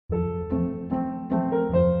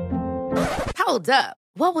Hold up.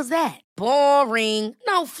 What was that? Boring.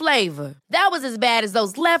 No flavor. That was as bad as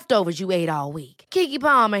those leftovers you ate all week. Keke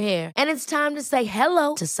Palmer here, and it's time to say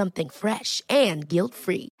hello to something fresh and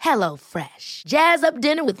guilt-free. Hello Fresh. Jazz up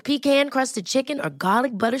dinner with pecan-crusted chicken or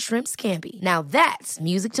garlic butter shrimp scampi. Now that's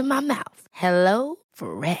music to my mouth. Hello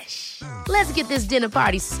Fresh. Let's get this dinner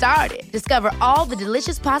party started. Discover all the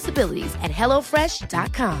delicious possibilities at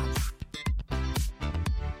hellofresh.com.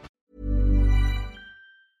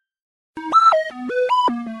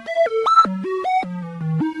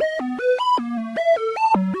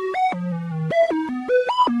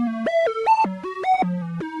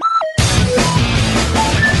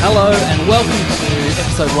 Hello and welcome to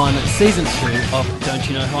episode 1, season 2 of Don't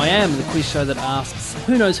You Know Who I Am, the quiz show that asks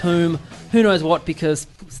who knows whom, who knows what, because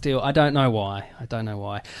still, I don't know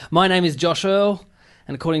why. My name is Josh Earl,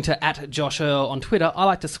 and according to @JoshEarl on Twitter, I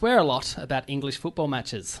like to swear a lot about English football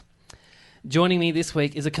matches. Joining me this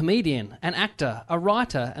week is a comedian, an actor, a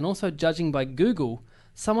writer, and also, judging by Google,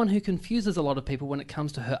 someone who confuses a lot of people when it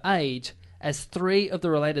comes to her age, as 3 of the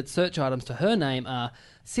related search items to her name are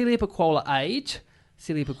Celia Pacquola age,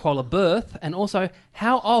 Celia Pacquola birth, and also,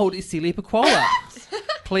 how old is Celia Pacquola?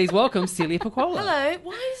 Please welcome Celia Pacquola. Hello.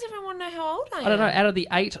 Why does everyone know how old I am? I don't know. Out of the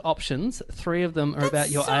 8 options, 3 of them are about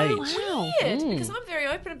your age. Weird, because I'm very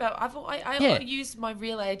open about. I use my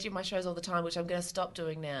real age in my shows all the time, which I'm going to stop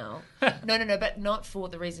doing now. No, but not for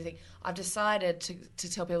the reason. I've decided to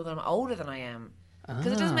tell people that I'm older than I am.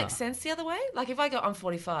 Because it doesn't make sense the other way. Like if I go, I'm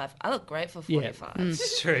 45, I look great for 45. Yeah.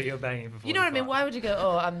 It's true, you're banging for 45. You know what I mean? Why would you go,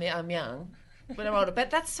 oh, I'm young, but I'm older? But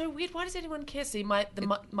that's so weird. Why does anyone care? See, my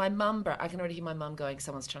mum, I can already hear my mum going,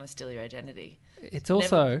 someone's trying to steal your identity. It's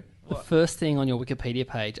also the first thing on your Wikipedia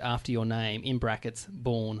page after your name, in brackets,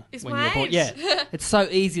 born. Is when my you were born. age? Yeah, it's so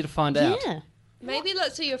easy to find out. Yeah. Maybe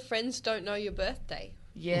let's say your friends don't know your birthday.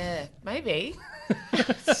 Yeah, maybe.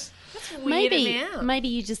 That's weird. Maybe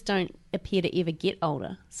you just don't appear to ever get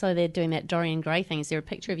older. So they're doing that Dorian Gray thing. Is there a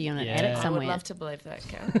picture of you in an attic I somewhere? would love to believe that,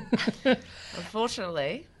 Kat.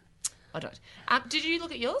 Unfortunately, I don't. Did you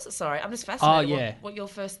look at yours? Sorry, I'm just fascinated. Oh, yeah. What your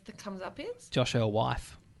first thing comes up is? Josh Earl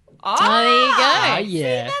wife. Oh, there you go.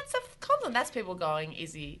 Yeah. See, that's a compliment. That's people going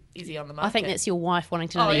easy on the market. I think that's your wife wanting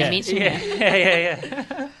to know that yeah. you mentioned her.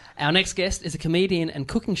 Yeah. Our next guest is a comedian and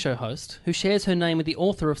cooking show host who shares her name with the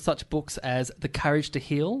author of such books as The Courage to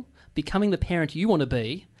Heal, Becoming the Parent You Want to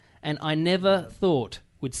Be, and I Never Thought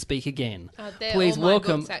Would Speak Again. They're Please all my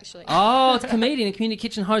welcome. books, actually. Oh, it's a comedian and community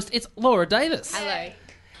kitchen host. It's Laura Davis. Hello.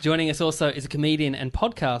 Joining us also is a comedian and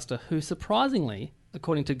podcaster who, surprisingly,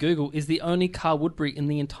 according to Google, is the only Carl Woodbury in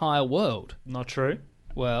the entire world. Not true.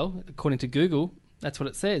 Well, according to Google, that's what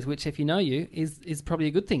it says, which, if you know you, is probably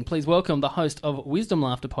a good thing. Please welcome the host of Wisdom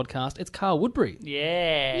Laughter podcast. It's Carl Woodbury.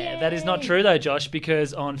 Yeah. That is not true, though, Josh,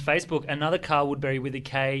 because on Facebook, another Carl Woodbury with a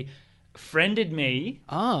K friended me.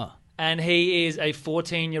 Ah. And he is a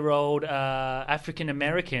 14-year-old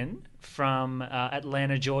African-American from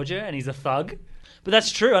Atlanta, Georgia, and he's a thug. But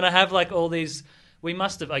that's true, and I have like all these... We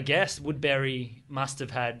must have, I guess, Woodbury must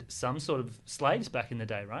have had some sort of slaves back in the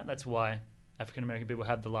day, right? That's why African-American people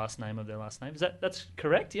have the last name of their last name. That's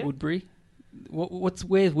correct, yeah? Woodbury?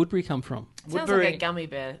 Where's Woodbury come from? Sounds Woodbury. like a gummy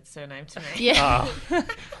bear surname to me. Yeah.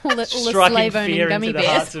 all the Striking slave-owning fear gummy into the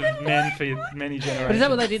bears. hearts of men for many generations. But is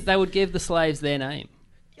that what they did? They would give the slaves their name.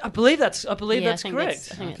 I believe that's Yeah, correct.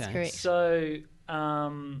 I think that's correct. So,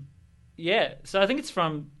 so I think it's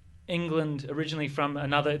from England, originally from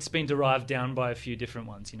another. It's been derived down by a few different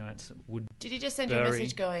ones. You know, it's Wood. Did he just send you a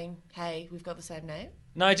message going, hey, we've got the same name?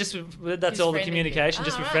 No, that's He's all the friended you. communication.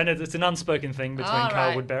 Just right. befriended. It's an unspoken thing between Carl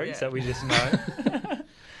right. Woodbury, Yeah. so we just know.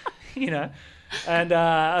 You know, and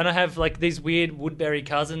I have like these weird Woodbury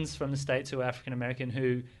cousins from the States who are African American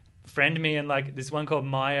who friend me, and like this one called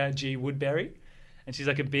Maya G. Woodbury. And she's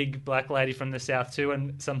like a big black lady from the South too.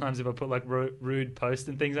 And sometimes if I put like rude posts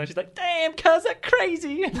and things on, she's like, damn, cuz, that's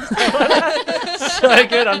crazy. And stuff like that. So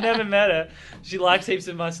good. I've never met her. She likes heaps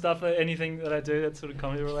of my stuff, anything that I do that's sort of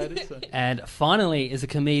comedy related. So. And finally is a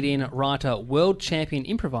comedian, writer, world champion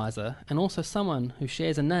improviser, and also someone who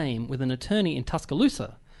shares a name with an attorney in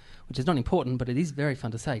Tuscaloosa, which is not important, but it is very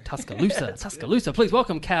fun to say. Tuscaloosa. Tuscaloosa. Please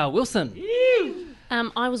welcome Carl Wilson.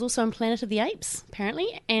 I was also on Planet of the Apes,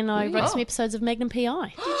 apparently, and I wrote some episodes of Magnum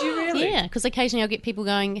P.I. Did you really? Yeah, because occasionally I'll get people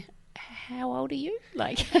going, how old are you?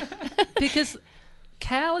 Like, Because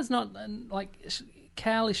Cal is not,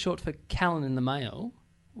 Cal is short for Callan in the Mail.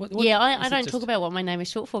 yeah, I is it don't just- talk about what my name is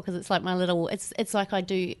short for because it's like my little, it's like I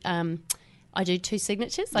do 2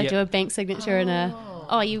 signatures. I Yep. do a bank signature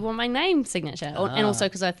and you want my name signature. And also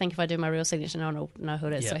because I think if I do my real signature, no one will know who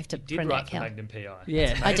it is, so I have to Did print write out for Cal. Magnum P.I.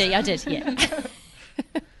 Yeah. I did, yeah.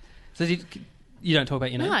 So You don't talk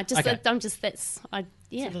about your name? No, I just, Okay. I'm just, that's, I,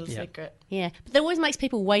 yeah. It's a little Yeah. secret. Yeah. But that always makes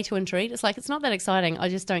people way too intrigued. It's like, it's not that exciting. I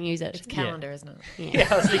just don't use it. It's calendar, isn't it? Yeah,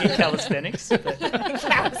 I was thinking calisthenics. But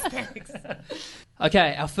Calisthenics.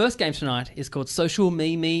 Okay, our first game tonight is called Social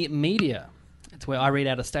Me Media. It's where I read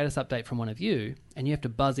out a status update from one of you, and you have to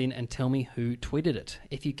buzz in and tell me who tweeted it.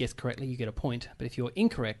 If you guess correctly, you get a point, but if you're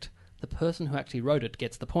incorrect, the person who actually wrote it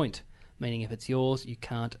gets the point, meaning if it's yours, you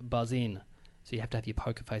can't buzz in. So you have to have your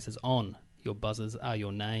poker faces on. Your buzzers are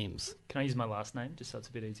your names. can I use my last name just so it's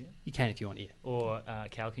a bit easier? You can if you want, yeah. Or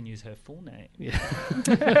Cal can use her full name.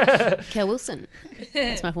 Kel Wilson.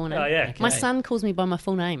 That's my full name. Oh, yeah. My Okay. son calls me by my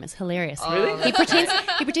full name. It's hilarious. Really? He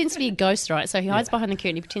pretends to be a ghost, right? So he hides behind the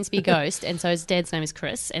curtain. He pretends to be a ghost, and so his dad's name is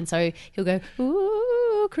Chris, and so he'll go,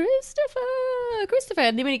 "Ooh, Christopher,"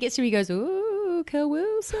 and then when he gets to him, he goes, "Ooh, Kel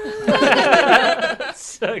Wilson."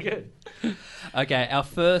 So good. Okay, our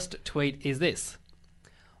first tweet is this.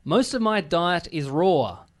 Most of my diet is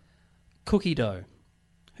raw. Cookie dough.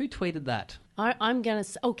 Who tweeted that? I'm gonna.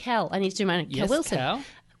 Cal. I need to do my name. Kel Yes, Wilson. Cal.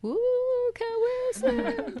 Ooh, Kel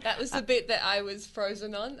Wilson. That was the bit that I was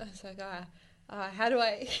frozen on. I was like, how do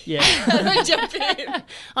I Yeah. how do I jump in?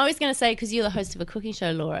 I was going to say, because you're the host of a cooking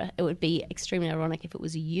show, Laura, it would be extremely ironic if it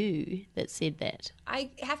was you that said that.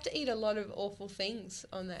 I have to eat a lot of awful things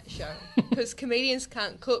on that show because comedians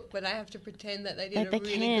can't cook, but I have to pretend that they did They a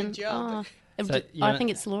really can. good job. So you I know-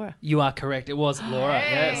 think it's Laura. You are correct. It was Laura.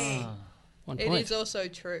 Yes. 1 It point. is also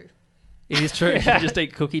true. It is true. You just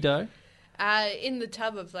eat cookie dough. In the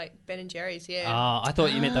tub of like Ben and Jerry's, yeah. I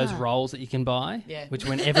thought you meant those rolls that you can buy. Yeah. Which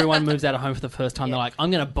when everyone moves out of home for the first time, they're like, I'm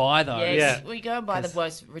going to buy those. Yes. Yeah. We go and buy the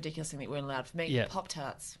most ridiculous thing that we're allowed. For me, Yeah.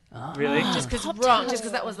 Pop-Tarts. Really? Just because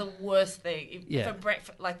that was the worst thing. Yeah. For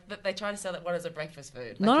breakfast, like they try to sell that one as a breakfast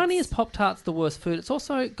food. Like, Not only is it's- Pop-Tarts the worst food, it's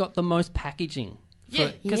also got the most packaging.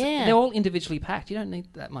 Yeah. Because Yeah. they're all individually packed. You don't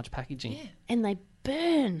need that much packaging. Yeah. And they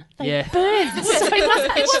burn. They Yeah. burn.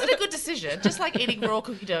 It wasn't a good decision. Just like eating raw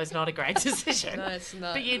cookie dough is not a great decision. No, it's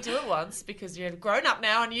not. But you do it once because you're grown up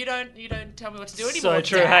now and you don't tell me what to do anymore. So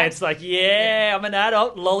true. Dad. Hey, it's like, yeah, I'm an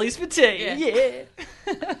adult. Lollies for tea. Yeah.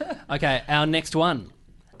 Yeah. Okay, our next one.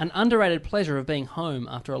 An underrated pleasure of being home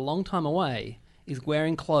after a long time away is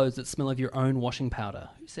wearing clothes that smell of your own washing powder.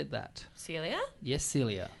 Who said that? Celia, Yes,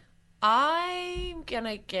 Celia. I'm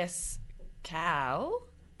gonna guess Cal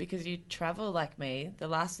because you travel like me.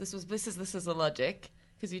 This is the logic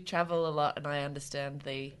because you travel a lot and I understand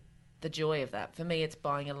the joy of that. For me, it's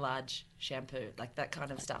buying a large shampoo, like that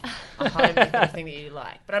kind of stuff. A home thing that you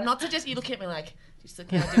like. But I'm not suggesting you look at me like, do you still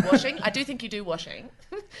do washing? I do think you do washing.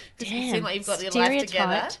 Because you seem like you've got your life together.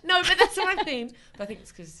 Stereotyped. No, but that's what I mean. But I think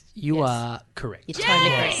it's because You are correct. You're totally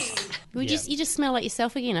Yes! correct. You Yeah. just smell like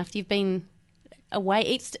yourself again after you've been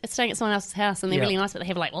away, staying at someone else's house, and they're Yeah. really nice, but they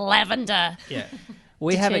have like lavender. Yeah.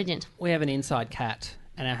 We have Detergent. an inside cat,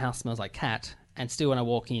 and our house smells like cat. And still, when I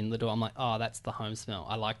walk in the door, I'm like, oh, that's the home smell.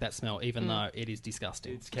 I like that smell, even though it is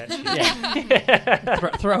disgusting. It's cat shit. Yeah.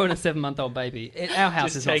 Throw in a 7-month-old baby. Our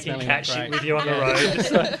house Just is not taking smelling cat that shit great. with you on the road.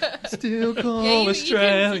 Just like, still call Yeah, you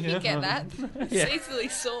Australia. can get that. It's Yeah. easily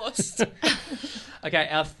sourced. Okay,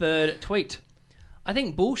 our third tweet. I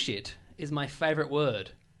think bullshit is my favourite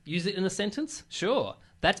word. Use it in a sentence? Sure.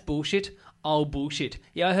 That's bullshit. Oh, bullshit.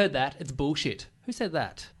 Yeah, I heard that. It's bullshit. Who said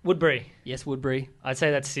that? Woodbury. Yes, Woodbury. I'd say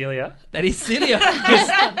that's Celia. That is Celia.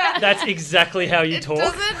 That's exactly how you It talk.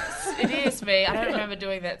 doesn't. It is me. I don't remember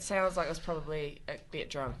doing that. Sounds like I was probably a bit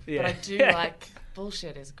drunk. Yeah. But I do like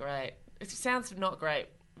bullshit is great. It sounds not great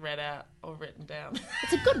read out or written down.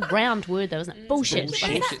 It's a good round word, though, isn't it? Bullshit. Bullshit.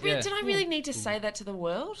 Like, Bullshit, yeah. Did I really need to say that to the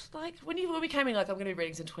world? Like when we came in, like I'm going to be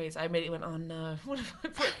reading some tweets. I immediately went, "Oh no, what have I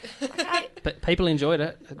put?" Like, But people enjoyed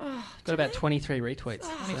it. Got about 23 retweets.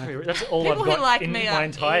 That's all people I've got who like in me my are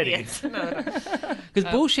entirety. idiots. No.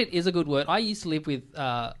 Because bullshit is a good word. I used to live with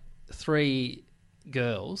 3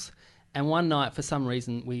 girls, and one night, for some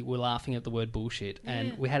reason, we were laughing at the word bullshit,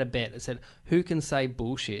 and we had a bet that said, who can say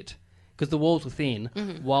bullshit? Because the walls were thin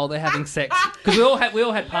while they're having sex. Because we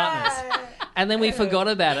all had partners. And then we forgot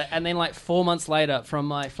about it, and then like 4 months later, from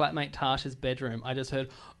my flatmate Tasha's bedroom, I just heard,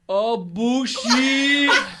 oh,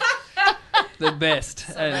 bullshit! The best.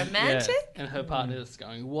 So romantic? And her partner's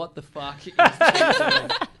going, what the fuck is she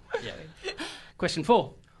doing? Yeah. Question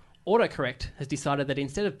 4. Autocorrect has decided that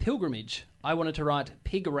instead of pilgrimage, I wanted to write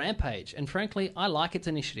pig rampage, and frankly, I like its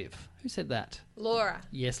initiative. Who said that? Laura.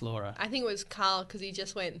 Yes, Laura. I think it was Carl because he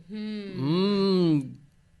just went,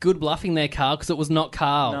 Good bluffing there, Carl, because it was not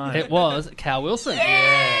Carl. No. It was Cal Wilson.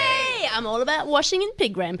 hey, I'm all about washing and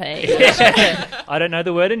pig rampage. I don't know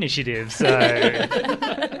the word initiative, so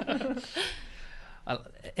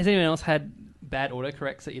Has anyone else had bad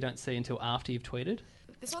autocorrects that you don't see until after you've tweeted?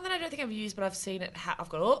 There's one that I don't think I've used, but I've seen it. I've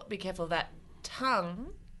got, oh, be careful of that.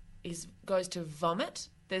 Tongue goes to vomit.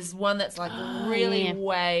 There's one that's like could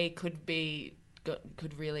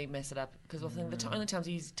really mess it up, because I think the only times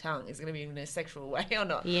you use tongue is going to be in a sexual way or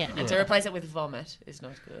not. Yeah. And to replace it with vomit is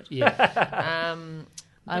not good. Yeah.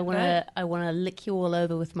 I wanna lick you all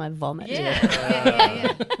over with my vomit.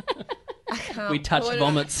 Yeah. We touch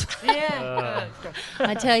vomits. Yeah.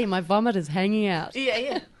 I tell you, my vomit is hanging out.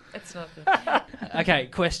 Yeah. It's not good. Okay,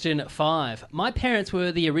 question 5. My parents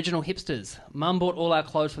were the original hipsters. Mum bought all our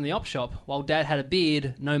clothes from the op shop, while Dad had a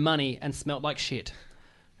beard, no money, and smelt like shit.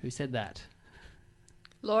 Who said that?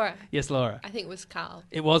 Laura. Yes, Laura. I think it was Carl.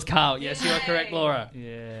 It was Carl. Yes, you are correct, Laura.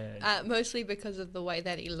 Yeah. Mostly because of the way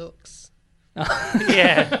that he looks.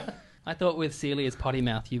 Yeah. I thought with Celia's potty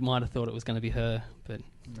mouth, you might have thought it was going to be her, but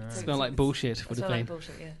it smelled like bullshit. Would have been. Like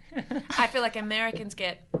bullshit, yeah. I feel like Americans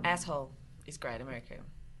get asshole is great. American.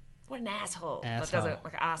 What an asshole. That doesn't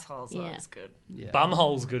like assholes. Yeah. That's good. Yeah.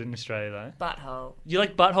 Bumhole's good in Australia, though. Butthole. You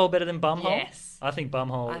like butthole better than bumhole? Yes. I think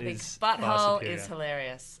bumhole I think is far butthole superior. is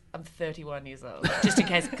hilarious. I'm 31 years old. Just in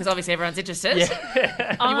case, because obviously everyone's interested.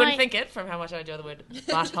 Yeah. You wouldn't think it from how much I enjoy the word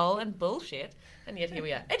butthole and bullshit. And yet here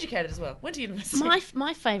we are. Educated as well. Went to university.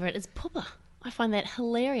 My favourite is pooper. I find that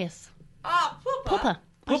hilarious. Oh, pooper. Pooper.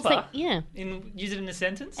 I just Pooper? think, yeah. Use it in a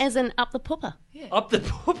sentence? As in up the pooper. Up the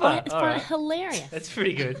pooper. I just All find right. it hilarious. That's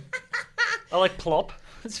pretty good. I like plop.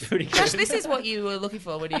 That's pretty good. Josh, this is what you were looking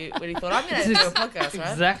for when you thought, I'm going to do a podcast,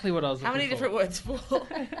 right? Exactly what I was How looking many for. different words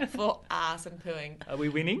for ass and pooing? Are we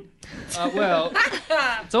winning? Well,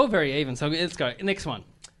 it's all very even, so let's go. Next one.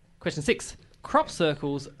 Question 6. Crop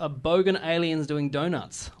circles are bogan aliens doing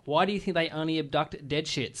donuts. Why do you think they only abduct dead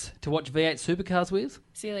shits? To watch V8 supercars with?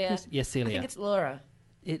 Celia. Yes, Celia. I think it's Laura.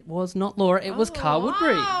 It was not Laura, it was Carl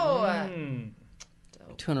Woodbury. Wow.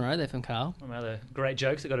 2 in a row there from Carl. One of the great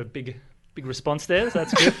jokes. I got a big response there, so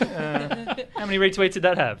that's good. How many retweets did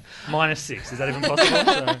that have? -6. Is that even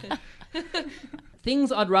possible? So,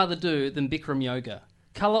 Things I'd rather do than Bikram yoga.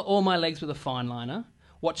 Colour all my legs with a fine liner.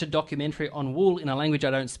 Watch a documentary on wool in a language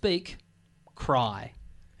I don't speak. Cry.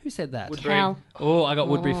 Who said that? Woodbury. Cal. Oh, I got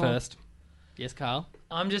Woodbury first. Yes, Carl?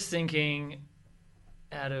 I'm just thinking,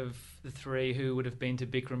 out of the 3 who would have been to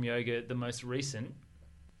Bikram yoga the most recent,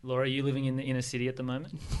 Laura, are you living in the inner city at the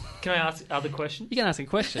moment? Can I ask other questions? You can ask a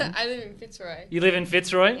question. I live in Fitzroy. You live in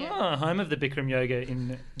Fitzroy? Oh, home of the Bikram yoga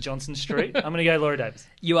in Johnson Street. I'm going to go Laura Davis.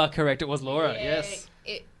 You are correct. It was Laura. Yes.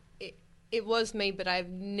 It was me, but I've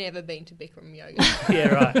never been to Bikram yoga. Yeah,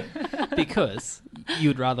 right. Because you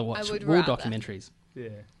would rather watch I would wool rather. documentaries. Yeah,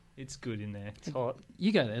 it's good in there. It's hot.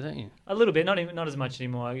 You go there, don't you? A little bit, not as much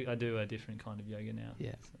anymore. I do a different kind of yoga now.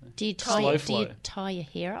 Yeah. Do you Slow tie flow. your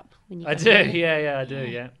hair up when you I go do, there? yeah, I do,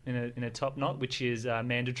 yeah. In a top knot, which is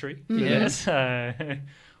mandatory. Yes.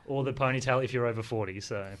 Or the ponytail if you're over 40.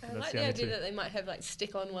 So I that's like the the only idea two. that they might have like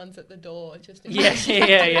stick-on ones at the door. Just in Yeah. case. You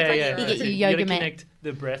get your You yoga gotta mat. connect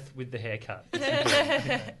the breath with the haircut.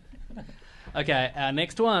 Okay, our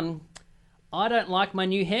next one. I don't like my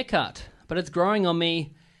new haircut, but it's growing on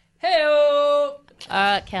me. Hey-oh!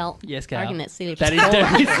 Cal. Yes, Cal. I reckon that's silly. That is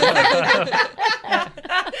definitely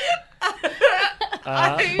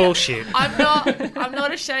Bullshit. I'm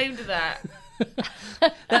not ashamed of that.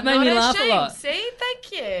 That made me Not laugh a ashamed. lot. See,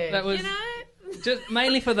 thank you. That was- You know, Just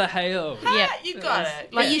mainly for the hey-oh. Yeah. you got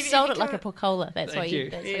it. Like you If sold you it like a can't- Pocola. That's Thank what you. you.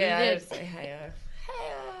 That's Yeah, what I you would did. say hey-oh.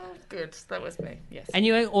 Hey-oh. Good. That was me. Yes. And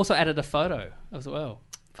you also added a photo as well.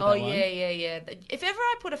 for Oh that one. yeah. If ever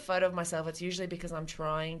I put a photo of myself, it's usually because I'm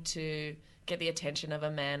trying to get the attention of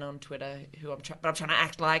a man on Twitter who but I'm trying to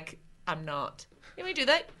act like I'm not. Can we do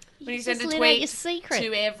that? When you send just a let out tweet your secret.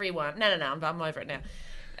 to everyone. No, I'm over it now.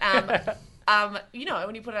 You know,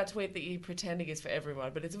 when you put out a tweet that you're pretending is for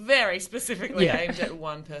everyone, but it's very specifically Yeah. aimed at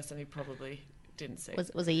one person who probably didn't see.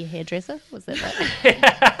 Was he your hairdresser? Was that right?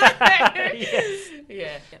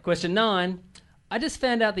 Yeah. Question 9. I just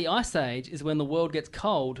found out the ice age is when the world gets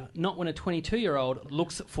cold, not when a 22-year-old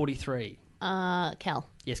looks 43. Cal.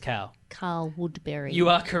 Yes, Cal. Carl Woodbury. You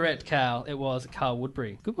are correct, Cal. It was Carl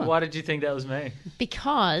Woodbury. Good one. Why did you think that was me?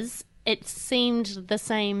 Because it seemed the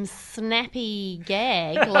same snappy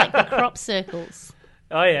gag like the crop circles.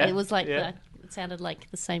 Oh, yeah. It was like yeah. it sounded like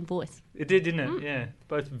the same voice. It did, didn't it? Yeah.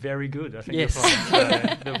 Both very good. I think Yes. you're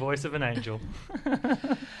fine. So, the voice of an angel.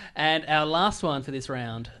 And our last one for this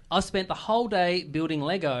round. I've spent the whole day building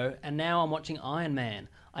Lego, and now I'm watching Iron Man.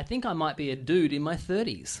 I think I might be a dude in my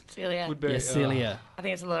 30s. Celia. Woodbury. Yes, Celia. I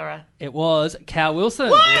think it's Laura. It was Cal Wilson.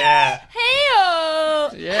 Yeah.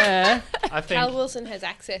 Hey-oh! Yeah. I think Cal Wilson has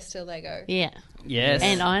access to Lego. Yeah. Yes.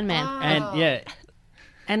 And Iron Man. And yeah.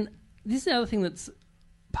 And this is the other thing that's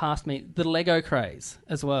past me, the Lego craze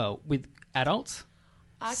as well with adults.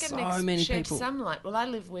 I can So many shed people. some light. Well, I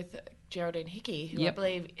live with Geraldine Hickey, who Yep. I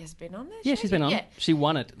believe has been on there. Yeah, she's been on. Yeah. She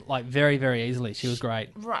won it like very, very easily. She was great.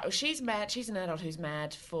 Right, well, she's mad. She's an adult who's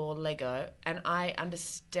mad for Lego, and I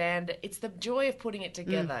understand it. It's the joy of putting it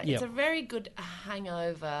together. yep. It's a very good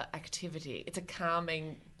hangover activity. It's a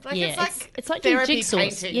calming, like Yeah, it's like doing therapy jigsaws.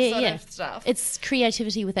 painting Yeah, sort yeah. of stuff. It's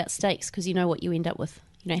creativity without stakes because you know what you end up with.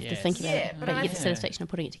 You don't have to Yes. think about Yeah, it, but but you I- get the satisfaction of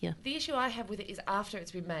putting it together. The issue I have with it is after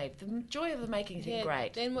it's been made. The joy of the making is Yeah,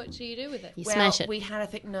 great. Then what do you do with it? You Well, smash it. we had a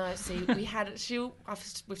thing. No, see, we had it.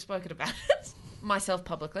 We've spoken about it myself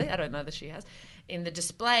publicly. I don't know that she has. In the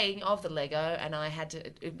displaying of the Lego, and I had to.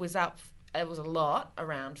 It was up. It was a lot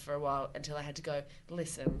around for a while until I had to go.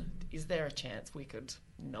 Listen, is there a chance we could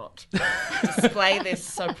not display this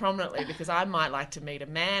so prominently? Because I might like to meet a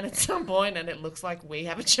man at some point, and it looks like we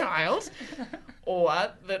have a child, or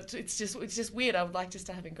that it's just weird. I would like just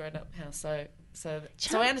to have a grown up house. So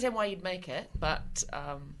I understand why you'd make it, but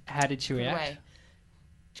How did she react? way.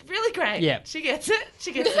 Really great. Yeah. She gets it.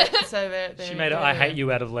 She gets it. So they're She made I hate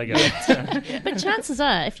you out of Lego. But chances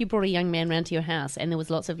are, if you brought a young man round to your house and there was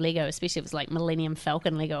lots of Lego, especially if it was like Millennium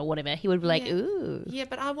Falcon Lego or whatever, he would be like, Yeah. ooh. Yeah,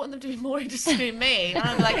 but I want them to be more interested in me. And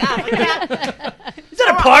I'm like, yeah. Is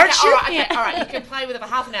that a part? All right, you can play with it for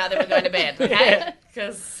half an hour, then we're going to bed, okay?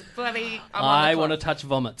 Because bloody, I want to touch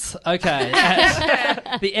vomits. Okay.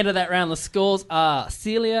 At the end of that round, the scores are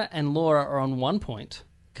Celia and Laura are on 1 point.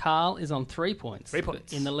 Carl is on 3 points. 3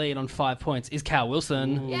 points. In the lead on 5 points is Carl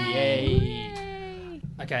Wilson. Yay.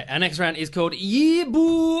 Okay, our next round is called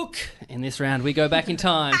Yearbook. In this round, we go back in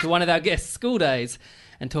time to one of our guests' school days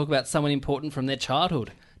and talk about someone important from their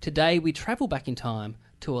childhood. Today, we travel back in time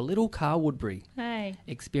to a little Carl Woodbury, Hey.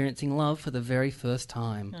 experiencing love for the very first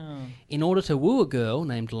time. In order to woo a girl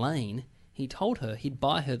named Lane, he told her he'd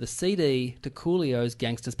buy her the CD to Coolio's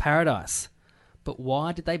Gangster's Paradise. But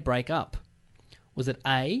why did they break up? Was it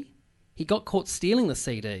A, he got caught stealing the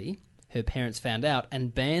CD, her parents found out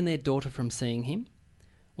and banned their daughter from seeing him?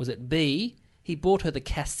 Was it B, he bought her the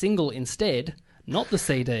Cass single instead, not the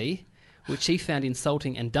CD, which she found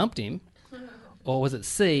insulting and dumped him? Or was it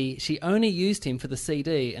C, she only used him for the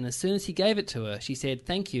CD and as soon as he gave it to her, she said,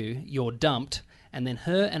 "Thank you, you're dumped," and then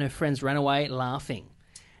her and her friends ran away laughing?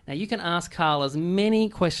 Now you can ask Carl as many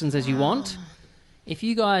questions as you want. If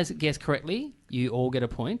you guys guess correctly, you all get a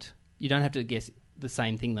point. You don't have to guess the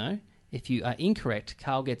same thing though. If you are incorrect,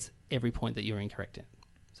 Carl gets every point that you're incorrect in.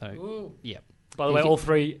 So, yeah. By the way, all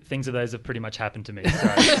three things of those have pretty much happened to me. So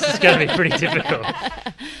this is going to be pretty difficult.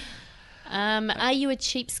 Are you a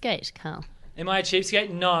cheapskate, Carl? Am I a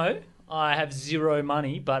cheapskate? No. I have zero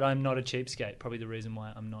money, but I'm not a cheapskate. Probably the reason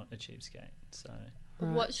why I'm not a cheapskate. So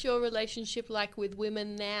What's your relationship like with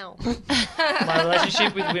women now? my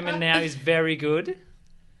relationship with women now is very good.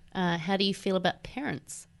 How do you feel about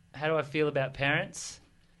parents? How do I feel about parents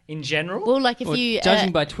in general? Well, like if Well, you...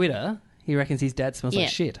 judging by Twitter, he reckons his dad smells Yeah. like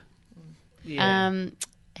shit. Yeah.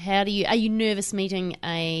 are you nervous meeting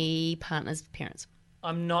a partner's parents?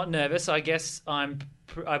 I'm not nervous. I guess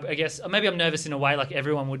maybe I'm nervous in a way like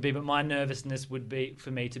everyone would be, but my nervousness would be for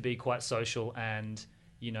me to be quite social and,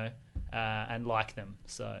 and like them.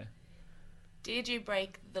 So Did you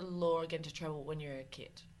break the law against trouble when you were a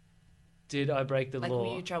kid? did I break the Like, law?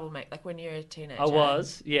 were you troublemaker? Like when you were a teenager? I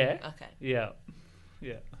was, yeah. Okay. Yeah.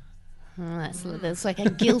 Oh, that's like a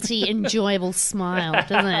guilty, enjoyable smile,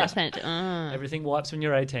 doesn't it? Everything wipes when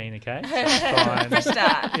you're 18, okay? That's fine. Fresh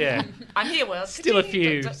start. Yeah. I'm here, Will. Still a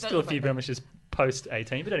few Don't- blemishes post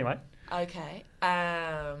 18, but anyway. Okay.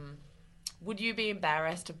 Would you be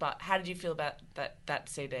embarrassed about... How did you feel about that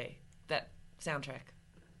CD? That soundtrack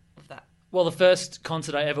of that? Well, the first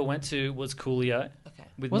concert I ever went to was Coolio Okay.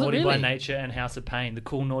 with Was it Naughty by really? Nature and House of Pain, the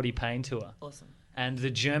Cool Naughty Pain tour. Awesome. And the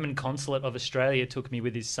German consulate of Australia took me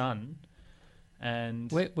with his son.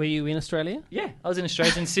 And Were you in Australia? yeah, I was in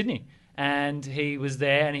Australia, in Sydney. And he was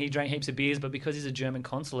there and he drank heaps of beers, but because he's a German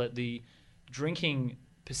consulate, the drinking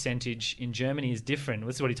percentage in Germany is different.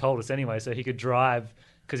 This is what he told us anyway, so he could drive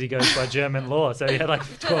because he goes by German law. So he had like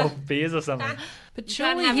 12 beers or something. But You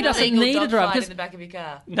can't surely have he an doesn't illegal need to dog drive. fight Just in the back of your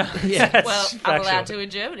car. No, yeah, that's Well, I'm factual. allowed to in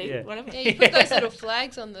Germany. Yeah. Whatever. Yeah, you put those little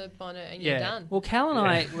flags on the bonnet and you're done. Well, Cal and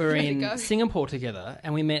I were Ready to in go. Singapore together,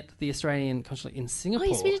 and we met the Australian consulate in Oh, Singapore.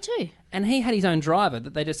 yes, we did too. And he had his own driver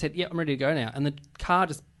that they just said, "Yeah, I'm ready to go now." And the car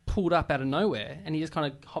just pulled up out of nowhere, and he just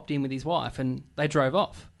kind of hopped in with his wife, and they drove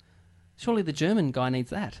off. Surely the German guy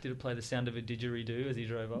needs that. Did it play the sound of a didgeridoo as he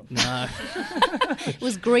drove off? No. It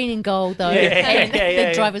was green and gold, though. Yeah, and yeah,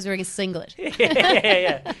 the driver was wearing a singlet.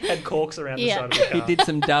 yeah. Had corks around the Yeah. side of the car. He did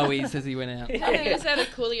some doughies as he went out. I was at a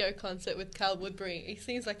Coolio concert with Carl Woodbury. He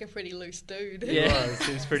seems like a pretty loose dude. It was.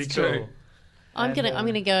 It was pretty It's cool. true. I'm And,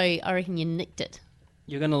 gonna go. I reckon you nicked it.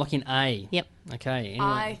 You're going to lock in A. Yep. Okay. Anyway.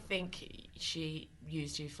 I think she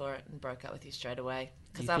used you for it and broke up with you straight away.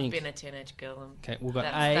 Because You I've think? been a teenage girl. And Okay, we've got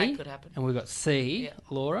that A, could happen. and we've got C. Yeah.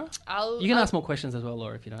 Laura, I'll, you can I'll- ask more questions as well,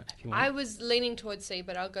 Laura, if you want. I was leaning towards C,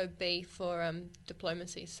 but I'll go B for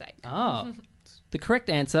diplomacy's sake. Ah, the correct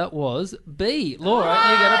answer was B. Laura,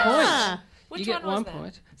 you get a point. Ah. Which you get one was 1 that?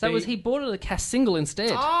 point. So it was he bought her a Cass single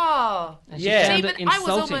instead. Oh. And she Yeah. found See, it but I was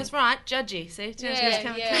insulting. almost right. Judgy. See? She was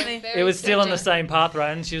coming- It was still on the judgy. same path,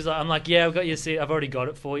 right? And she was like, I'm like, yeah, I've got your CD. I've already got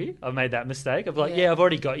it for you. I've made that mistake. I'm like, Yeah. yeah, I've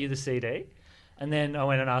already got you the CD. And then I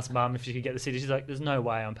went and asked Mum if she could get the CD. She's like, there's no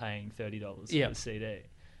way I'm paying $30 for Yeah. the CD. And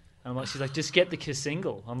I'm like, she's like, just get the Kiss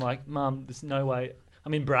single. I'm like, Mum, there's no way.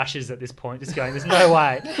 I'm in brushes at this point, just going, there's no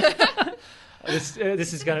way. This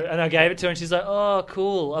is going to... And I gave it to her and she's like, oh,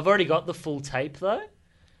 cool. I've already got the full tape, though.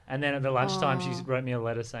 And then at the lunchtime, she wrote me a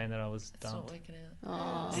letter saying that I was It's not dumped. working out.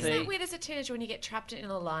 Oh. Isn't that weird as a teenager when you get trapped in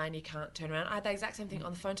a lie and you can't turn around? I had the exact same thing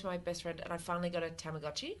on the phone to my best friend, and I finally got a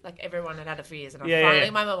Tamagotchi. Like everyone had it for years, and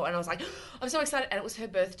my mum, and I was like, I'm so excited. And it was her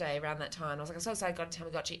birthday around that time. I was like, I'm so excited, I got a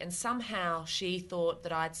Tamagotchi. And somehow she thought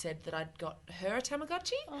that I'd said that I'd got her a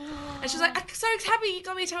Tamagotchi, and she was like, I'm so happy you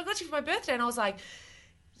got me a Tamagotchi for my birthday. And I was like,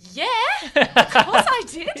 yeah, of course I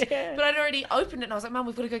did. Yeah. But I'd already opened it and I was like, Mum,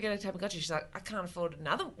 we've got to go get a Tamagotchi. She's like, I can't afford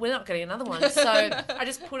another. We're not getting another one. So I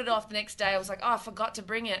just put it off the next day. I was like, oh, I forgot to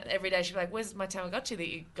bring it every day. She'd be like, where's my Tamagotchi that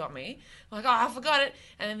you got me? I'm like, oh, I forgot it.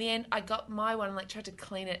 And in the end, I got my one and like tried to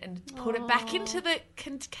clean it and put it back into the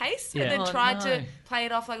case Yeah. and then Oh, tried to no. play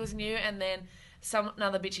it off like it was new. And then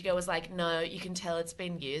another bitchy girl was like, no, you can tell it's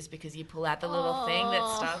been used because you pull out the little thing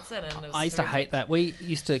that starts it. And it was I used to horrific. hate that. We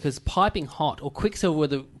used to, because Piping Hot or Quicksilver were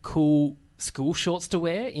the cool school shorts to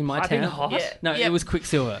wear in my Piping town. Hot? Yeah. No, Yep. it was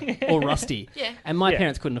Quicksilver or Rusty. Yeah. And my Yeah.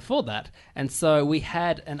 parents couldn't afford that. And so we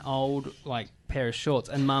had an old like pair of shorts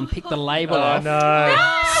and Mum picked the label Oh, off, no.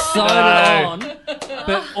 sewed No. it on.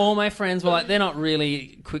 But all my friends were like, they're not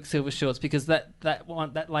really Quicksilver shorts because that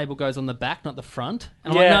label goes on the back, not the front.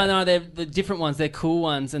 And I'm Yeah. like, no, they're the different ones. They're cool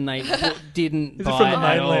ones. And they didn't Is buy it from the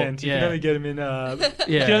at all. mainland? You Yeah. can only get them in... You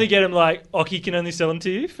Yeah. can only get them like... Oki can only sell them to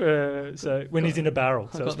you for when he's in a barrel.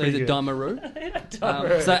 So I've it's got these pretty at good.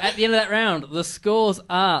 Damaroo. So at the end of that round, the scores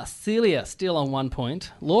are Celia still on 1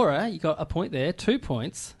 point. Laura, you got a point there, 2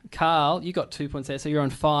 points. Carl, you got 2 points there, so you're on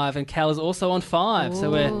 5. And Cal is also on 5,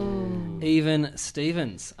 so we're even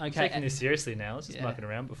Stevens. I'm Okay, taking this seriously now. I was just Yeah. mucking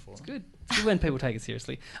around before. good. It's good when people take it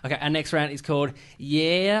seriously. Okay, our next round is called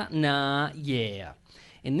Yeah, Nah, Yeah.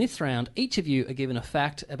 In this round, each of you are given a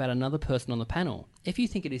fact about another person on the panel. If you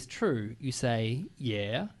think it is true, you say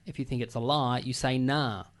yeah. If you think it's a lie, you say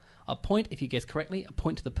nah. A point if you guess correctly, a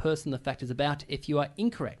point to the person the fact is about if you are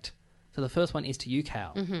incorrect. So the first one is to you,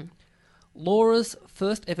 Cal. Laura's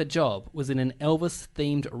first ever job was in an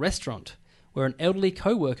Elvis-themed restaurant where an elderly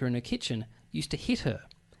co-worker in her kitchen used to hit her.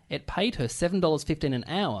 It paid her $7.15 an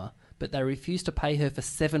hour, but they refused to pay her for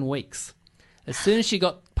 7 weeks. As soon as she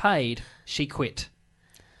got paid, she quit.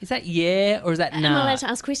 Is that yeah or is that Am nah? I allowed to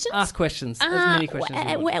ask questions? Ask questions. As many questions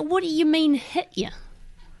as you want. What do you mean hit you?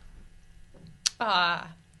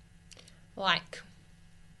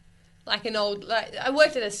 Like an old... Like, I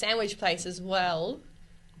worked at a sandwich place as well.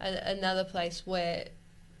 Another place where...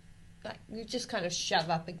 Like, you just kind of shove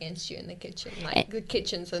up against you in the kitchen. Like, the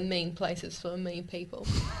kitchens are mean places for mean people.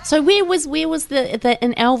 So where was the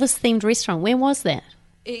an Elvis themed restaurant? Where was that?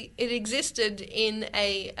 It existed in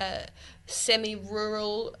a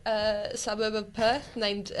semi-rural suburb of Perth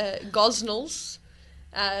named Gosnells,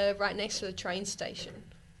 right next to the train station.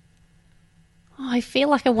 Oh, I feel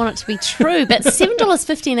like I want it to be true, but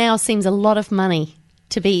 $7.50 an hour seems a lot of money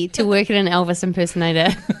to work at an Elvis impersonator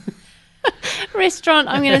restaurant.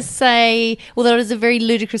 I'm going to say, although it is a very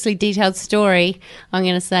ludicrously detailed story, I'm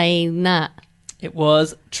going to say nah. It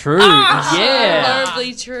was true. Yeah.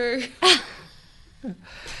 Horribly true.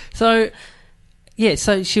 So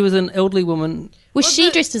she was an elderly woman. Was Well, she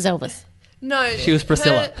the- dressed as Elvis? No, She was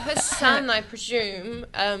Priscilla. Her son, I presume,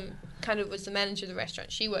 kind of was the manager of the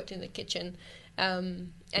restaurant. She worked in the kitchen,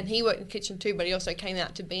 and he worked in the kitchen too. But he also came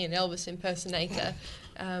out to be an Elvis impersonator.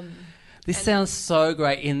 This sounds so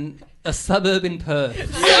great in a suburb in Perth.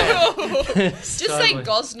 Just say Totally.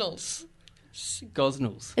 Gosnells.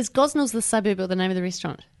 Gosnells. Is Gosnells the suburb or the name of the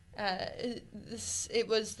restaurant? It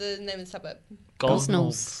was the name of the suburb.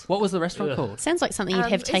 Gosnells. What was the restaurant Ugh. called? Sounds like something you'd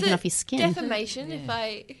have Is taken it off your skin. Defamation. If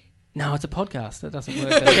I No, it's a podcast. That doesn't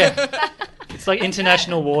work. It's like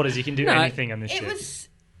international waters. You can do No, anything on this shit.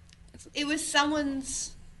 it was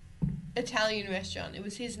someone's Italian restaurant. It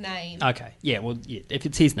was his name. Okay. Yeah, well, if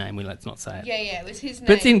it's his name, let's not say it. Yeah, it was his name.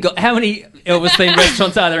 But it's in how many Elvis-themed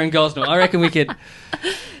restaurants are there in Gosnell? I reckon we could...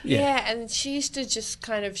 Yeah, and she used to just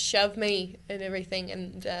kind of shove me and everything.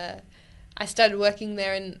 And I started working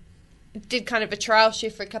there and did kind of a trial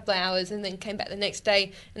shift for a couple of hours and then came back the next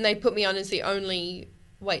day and they put me on as the only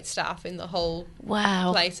wait staff in the whole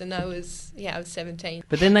place. And I was 17.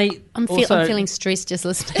 But then I'm feeling stressed just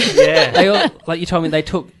listening. Yeah. Like you told me, they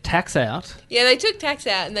took tax out. Yeah, they took tax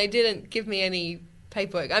out and they didn't give me any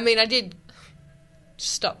paperwork. I mean, I did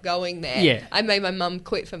stop going there. Yeah. I made my mum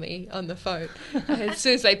quit for me on the phone. As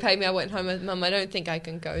soon as they paid me, I went home and Mum, I don't think I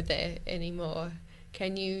can go there anymore.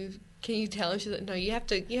 Can you tell him? She's like, no, you have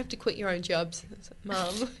to quit your own jobs. I was like,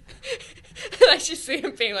 Mum. And I just see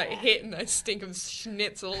him being like hit and I stink of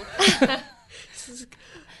schnitzel.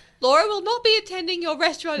 Laura will not be attending your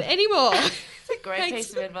restaurant anymore. It's a great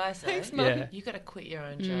piece of advice, though. Thanks, Mum. Yeah. You got to quit your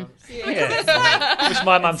own jobs. Yeah. Which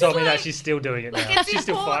my mum told me that she's still doing it now. She's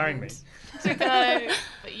still firing me. To go,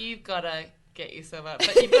 but you've got to get yourself up.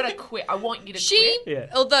 But you've got to quit. I want you to quit. Yeah.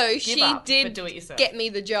 Although Give she up, did but do it yourself. get me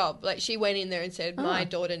the job. Like, she went in there and said, my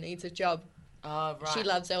daughter needs a job. Oh, right. She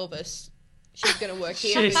loves Elvis. She's going to work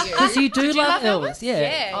here Jeez. with you. Because you do Did you love love Elvis. Elvis? Yeah.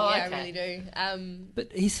 Yeah, Oh, I okay. really do.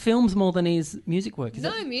 But his films more than his music work, is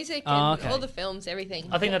No, it? music Oh, and okay. all the films, everything.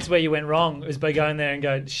 I think that's where you went wrong, was by going there and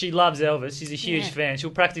go, she loves Elvis, she's a huge fan, she'll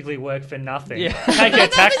practically work for nothing. Yeah. Take her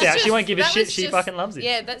tax was out, she just- won't give a that shit, was she just- fucking loves it.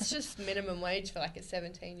 Yeah, that's just minimum wage for like a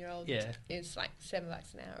 17-year-old. Yeah. It's like $7 an hour.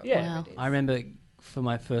 Or Yeah. whatever Wow. it is. I remember for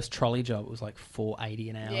my first trolley job, it was like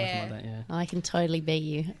 $4.80 an hour or Yeah. something like that, yeah. I can totally be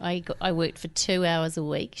you. I worked for 2 hours a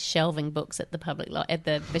week shelving books at the at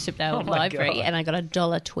the Bishopdale my Library, God. and I got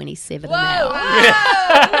 $1.27 an Whoa, hour.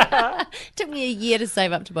 wow. Took me a year to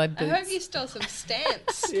save up to buy I boots. hope you stole some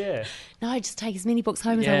stamps. Yeah. No, I just take as many books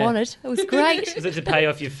home as I Yeah. wanted. It was great. Is it to pay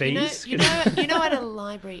off your You know, fees? you know, at a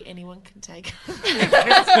library, anyone can take. But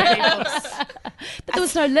there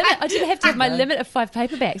was no limit. I didn't have to have my limit of 5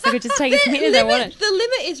 paperbacks. I could just take as many as I wanted. The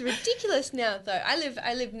limit is ridiculous now, though.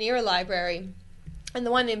 I live near a library, and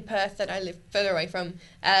the one in Perth that I live further away from,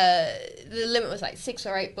 the limit was like 6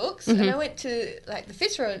 or 8 books. And I went to like the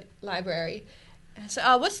Fitzroy Library. And I said,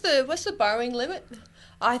 "Oh, what's the borrowing limit?"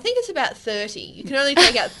 I think it's about 30. You can only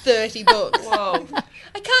take out 30 books. Whoa.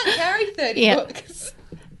 I can't carry 30 Yeah. books.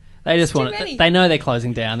 They just too want many. it. They know they're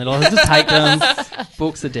closing down. They'll just take them.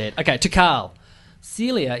 Books are dead. Okay, to Carl.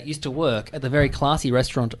 Celia used to work at the very classy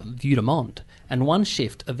restaurant Vue de Monde, and one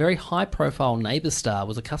shift, a very high-profile Neighbours star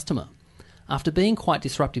was a customer. After being quite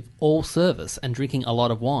disruptive all service and drinking a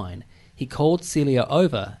lot of wine, he called Celia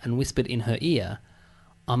over and whispered in her ear,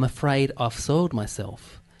 "I'm afraid I've soiled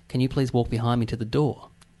myself. Can you please walk behind me to the door?"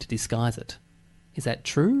 to disguise it. Is that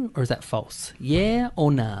true or is that false? Yeah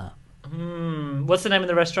or nah? What's the name of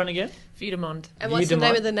the restaurant again? Vue de Monde. And what's the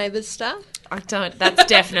name of the neighbour's star? I don't. That's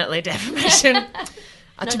definitely defamation.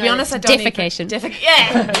 To be honest, I don't. Defecation.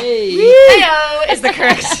 Yeah. Heyo is the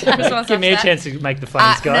correct response. Give me a after that. chance to make the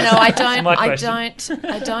funniest guys. No, I That's don't. my question.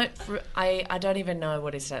 I don't even know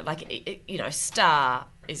what is that. Like, Star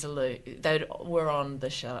is they were on the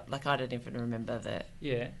show. Like, I don't even remember that.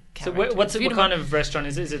 Yeah. So Character. what Vue de kind Monde. of restaurant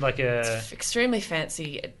is it? Is it like a... Extremely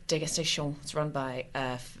fancy degustation. It's run by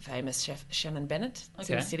famous chef Shannon Bennett. It's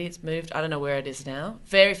in the Okay. city. It's moved. I don't know where it is now.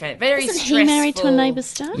 Very fancy. Very Isn't stressful. he married to a neighbour's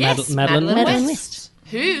star? Yes, Madeline Madeline West.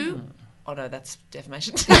 Who? Oh no, that's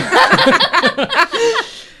defamation.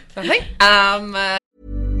 Nothing.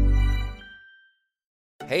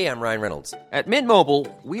 Hey, I'm Ryan Reynolds. At Mint Mobile,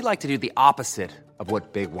 we like to do the opposite of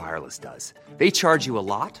what Big Wireless does. They charge you a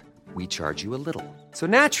lot, we charge you a little. So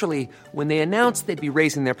naturally, when they announced they'd be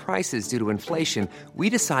raising their prices due to inflation, we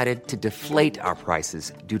decided to deflate our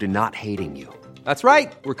prices due to not hating you. That's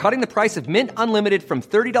right. We're cutting the price of Mint Unlimited from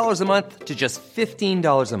 $30 a month to just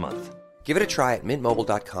 $15 a month. Give it a try at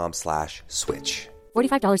mintmobile.com/switch.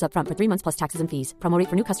 $45 up front for 3 months plus taxes and fees. Promo rate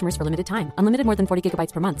for new customers for limited time. Unlimited more than 40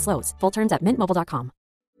 gigabytes per month. Slows full terms at mintmobile.com.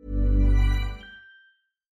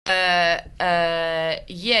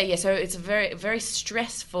 Yeah. So it's a very, very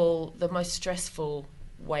stressful. The most stressful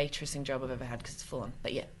waitressing job I've ever had because it's full on.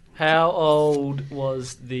 But yeah. How old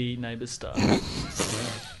was the neighbour's star?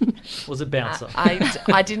 Was it Bouncer?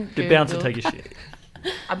 I didn't. Did Google. Bouncer take a shit?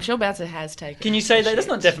 I'm sure Bouncer has taken. Can you say that? That's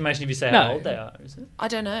not defamation if you say how No. old they are, is it? I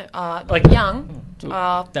don't know. Like- Young.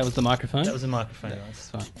 That was the microphone? That was a microphone. That's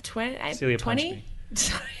fine. 20. Celia punched 20? me.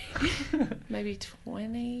 Sorry. Maybe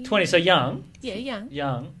 20. 20, so young. Yeah, young.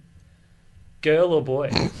 Young. Girl or boy?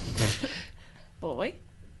 Boy.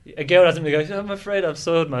 A girl doesn't go, I'm afraid I've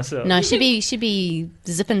soiled myself. No, she'd be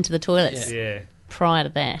zipping to the toilets Yeah, prior to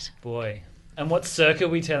that. boy. And what circa are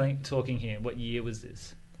we talking here? What year was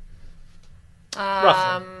this?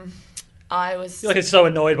 Roughly. I was. I feel like it's so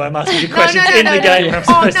annoyed by asking you No, questions no, in no, the no, game. no. where I'm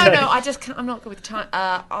Oh supposed no, to no! I just can't, I'm not good with time.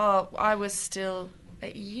 I was still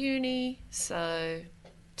at uni, so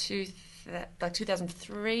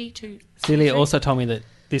 2003 to... Celia also told me that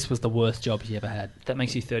this was the worst job she ever had. That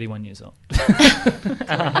makes you 31 years old.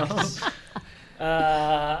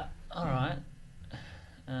 All right.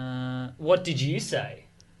 What did you say?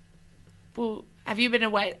 Well, have you been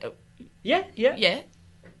away? Yeah. Yeah.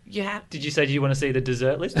 You have. Did you say, do you want to see the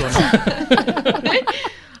dessert list or not?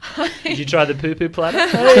 Did you try the poo-poo platter?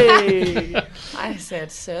 Hey! I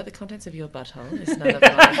said, sir, the contents of your butthole is none of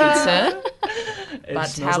my concern. But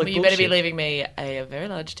smells like you better be bullshit. leaving me a very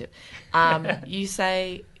large tip. You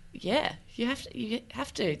say, yeah, you have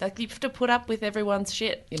to. Like, you have to put up with everyone's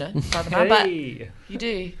shit, you know. But Hey. you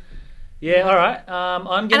do. Yeah, all right. I'm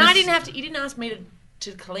And gonna. I didn't have to. You didn't ask me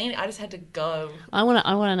to clean it. I just had to go. I want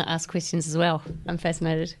to ask questions as well. I'm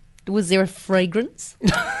fascinated. Was there a fragrance?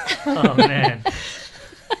 Oh man.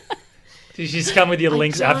 Did you just come with your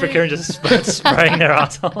Lynx don't- Africa and just start spraying their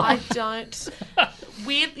asshole? I don't.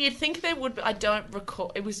 Weird. You'd think there would. But I don't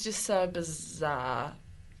recall. It was just so bizarre.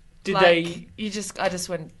 Did Like, they? I just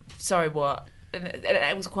went. Sorry, what? And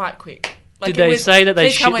it was quite quick. Like, Did it they was, say that they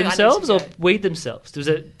 "Please come shit with, I need themselves to or go." weed themselves? Does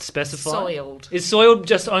it specify? Soiled? Is soiled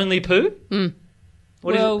just only poo?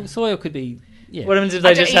 What is Well, soil could be... Yeah. What happens if I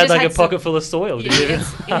they don't- just he had just like had a pocket some- full of soil? Did you even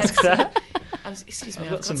He had ask some- that? Excuse me,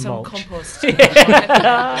 I've I've got got some some mulch. compost.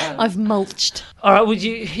 I've mulched. All right, would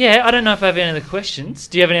you? Yeah, I don't know if I have any other questions.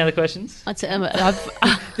 Do you have any other questions? I'd say,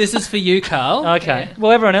 I've This is for you, Carl. Okay.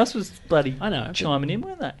 Well, everyone else was bloody I know. chiming in,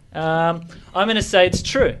 weren't they? I'm going to say it's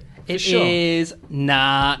true. For It sure. is...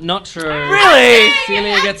 Nah, not true. Really?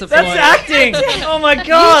 Celia gets a That's point. acting. Oh my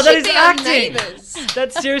god, that Should is be on acting. Neighbours.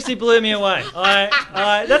 That seriously blew me away.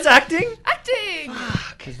 That's acting. Acting.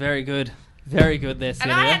 It's very good. Very good there, And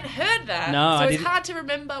Celia. I hadn't heard that. No, so I it's didn't. hard to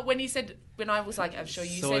remember when I was like, I'm sure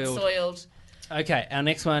you said Soiled. soiled. Okay, our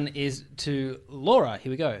next one is to Laura. Here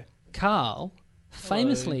we go. Carl,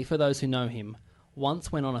 famously for those who know him,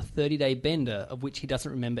 once went on a 30-day bender of which he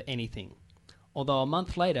doesn't remember anything. Although a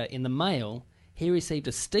month later, in the mail, he received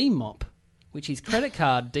a steam mop, which his credit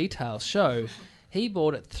card details show he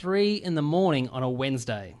bought at 3 in the morning on a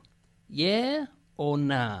Wednesday. Yeah or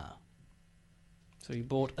nah? So he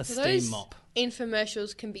bought a steam Those mop.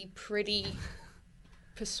 infomercials can be pretty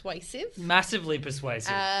persuasive. Massively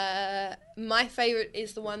persuasive. My favourite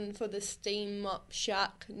is the one for the Steam Mop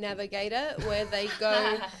Shark Navigator, where they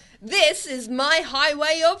go, "This is my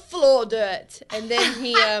highway of floor dirt," and then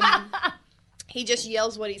he just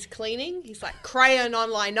yells what he's cleaning. He's like, "Crayon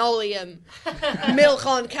on linoleum, milk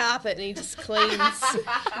on carpet," and he just cleans.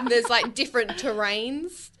 And there's like different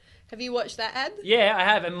terrains. Have you watched that ad? Yeah, I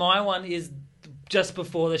have, and my one is just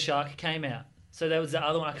before the shark came out. So there was the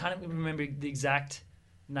other one. I can't even remember the exact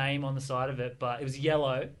name on the side of it, but it was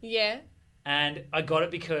yellow. Yeah. And I got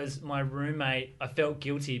it because my roommate, I felt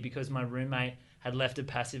guilty because my roommate had left a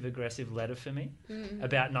passive-aggressive letter for me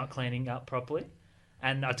about not cleaning up properly.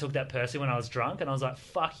 And I took that personally when I was drunk, and I was like,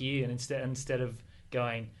 fuck you. And instead of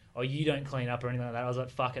going, oh, you don't clean up or anything like that, I was like,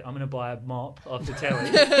 fuck it, I'm going to buy a mop off the telly.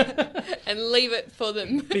 And leave it for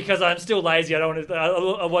them. Because I'm still lazy. I don't want to.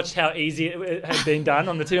 I watched how easy it had been done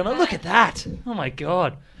on the TV. I'm like, look at that! Oh my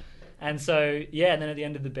god! And so yeah, and then at the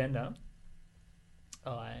end of the bender,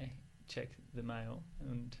 I checked the mail,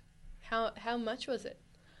 and How much was it?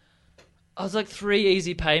 I was like 3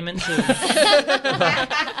 easy payments. Of,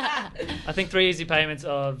 I think 3 easy payments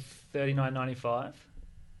of $39.95.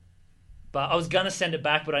 But I was gonna send it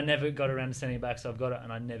back, but I never got around to sending it back. So I've got it,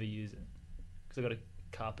 and I never use it because I got a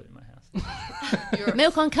carpet in my house. You're a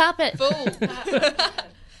milk on carpet. fool.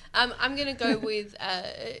 I'm going to go with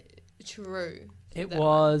true. It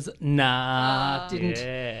was nah.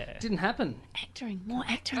 Yeah. Didn't happen. More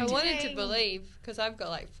acting. I wanted to believe because I've got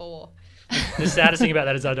like 4. The saddest thing about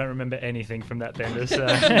that is I don't remember anything from that bender, so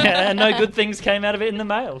and no good things came out of it in the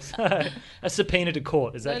mail. So a subpoena to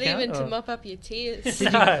court, does that Not count? even to Or- mop up your tears.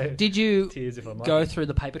 No. Did you Tears if I'm go lucky. through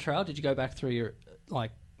the paper trail? Did you go back through your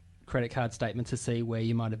credit card statement to see where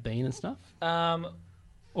you might have been and stuff?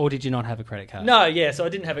 Or did you not have a credit card? No, yeah, so I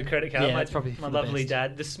didn't have a credit card. Yeah, my that's probably my for the lovely best.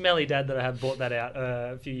 dad, the smelly dad that I have, bought that out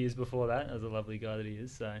a few years before that. As a lovely guy that he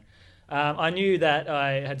is, so I knew that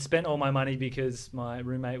I had spent all my money because my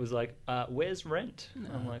roommate was like, "Where's rent?"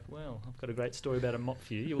 I'm like, "Well, I've got a great story about a mop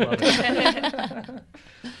for you. You'll love it."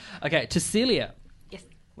 Okay, to Celia. Yes.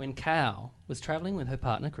 When Cal was travelling with her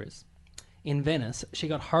partner Chris in Venice, she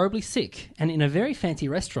got horribly sick and in a very fancy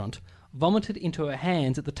restaurant vomited into her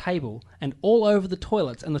hands at the table and all over the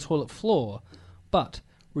toilets and the toilet floor, but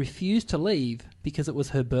refused to leave because it was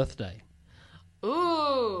her birthday.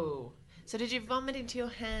 Ooh. So did you vomit into your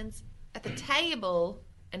hands at the table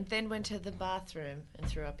And then went to the bathroom and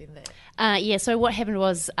threw up in there. So what happened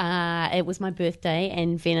was it was my birthday,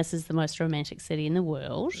 and Venice is the most romantic city in the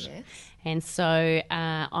world. Yes. And so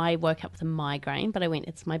I woke up with a migraine, but I went,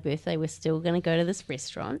 it's my birthday, we're still going to go to this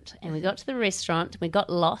restaurant. And we got to the restaurant, we got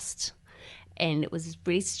lost, and it was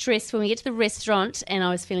really stressed when we get to the restaurant, and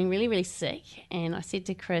I was feeling really, really sick. And I said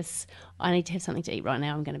to Chris, I need to have something to eat right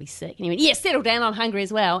now, I'm going to be sick. And he went, settle down, I'm hungry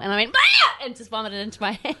as well. And I went, bah! And just vomited into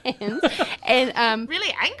my hands. And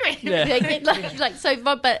really angry. Yeah.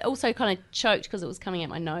 But also kind of choked because it was coming out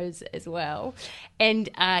my nose as well. And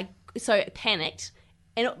so panicked.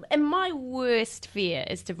 And my worst fear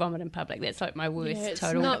is to vomit in public. That's like my worst it's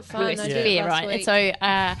not fun. worst I did it fear, last right? week. And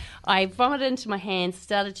so I vomited into my hands,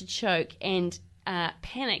 started to choke, and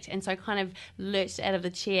panicked. And so I kind of lurched out of the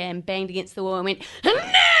chair and banged against the wall and went, nah!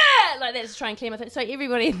 Like that to try and clear my throat. So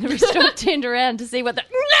everybody in the restaurant turned around to see what the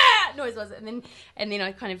nah! noise was. And then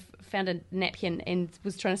I kind of found a napkin and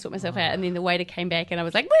was trying to sort myself out. And then the waiter came back and I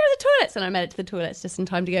was like, where are the toilets? And I made it to the toilets just in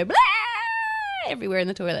time to go blah! Everywhere in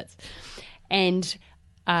the toilets. And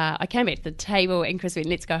I came back to the table and Chris went,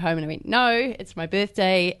 let's go home. And I went, no, it's my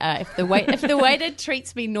birthday. If the waiter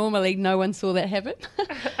treats me normally, no one saw that happen.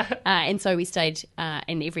 And so we stayed,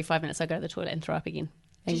 and every 5 minutes I go to the toilet and throw up again.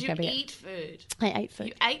 And Did you eat food? I ate food.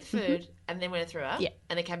 You ate food and then went and threw up? Yeah.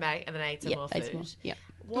 And then came back and then ate some more food? Ate some more. Yeah.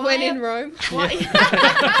 When in Rome.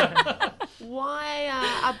 Why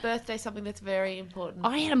are birthdays something that's very important?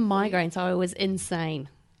 I had a migraine, so I was insane.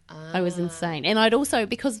 I was insane. And I'd also,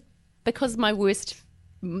 because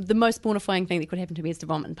the most mortifying thing that could happen to me is to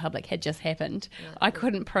vomit in public had just happened. Right. I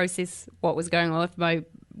couldn't process what was going on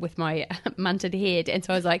with my munted head. And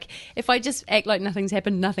so I was like, if I just act like nothing's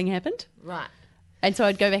happened, nothing happened. Right. And so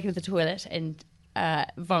I'd go back into the toilet and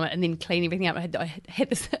vomit and then clean everything up. I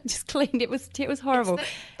had this just cleaned. It was horrible.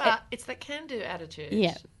 It's that can-do attitude.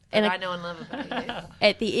 Yeah. And I know and love about you.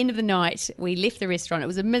 At the end of the night, we left the restaurant. It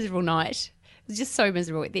was a miserable night. It was just so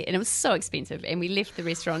miserable. And it was so expensive. And we left the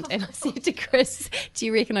restaurant and I said to Chris, do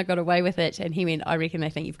you reckon I got away with it? And he went, I reckon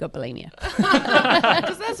they think you've got bulimia.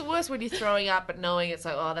 Because that's worse when you're throwing up but knowing it's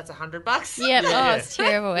like, oh, that's $100. Yep. Yeah. Oh, it's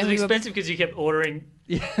terrible. It was expensive because you kept ordering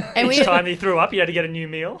and each time you threw up, you had to get a new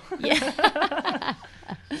meal. Yeah.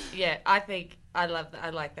 Yeah, I think I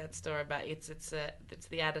like that story about it's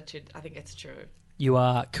the attitude. I think it's true. You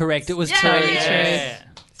are correct. It was totally true. true.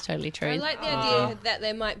 It's totally true. I like the idea that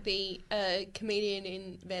there might be a comedian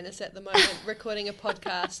in Venice at the moment recording a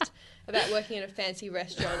podcast about working in a fancy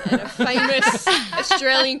restaurant, and a famous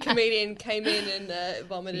Australian comedian came in and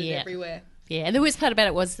vomited everywhere. Yeah, and the worst part about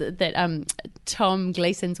it was that Tom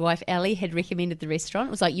Gleason's wife, Ellie, had recommended the restaurant.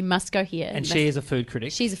 It was like, you must go here. And she is a food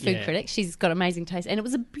critic. She's a food critic. She's got amazing taste. And it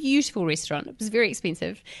was a beautiful restaurant. It was very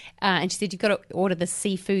expensive. And she said, you've got to order the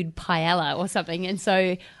seafood paella or something. And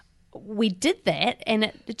so we did that.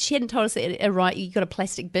 And she hadn't told us that, right, you got a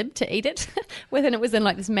plastic bib to eat it with. And it was in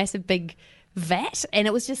like this massive big vat. And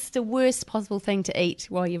it was just the worst possible thing to eat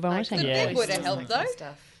while you're vomiting. The bib would have helped,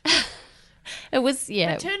 though. It was,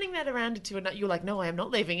 yeah. But turning that around into you're like, no, I am not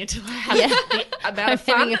leaving until I have the amount of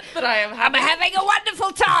fun that I'm having a wonderful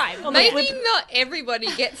time. Maybe not everybody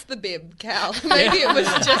gets the bib, Cal. Maybe it was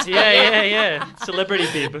just yeah. Celebrity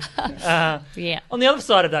bib. Yeah. On the other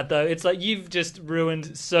side of that, though, it's like you've just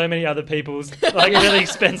ruined so many other people's like really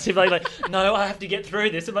expensive. Like, no, I have to get through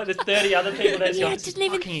this. And like, there's 30 other people that's Yeah, I like, didn't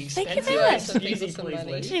even fucking think expensive. about it. Some Easy, people please, some money. I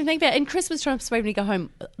Lee. didn't even think about it. And Chris was trying to persuade me to go home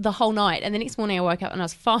the whole night. And the next morning I woke up and I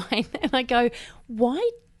was fine. And I go, why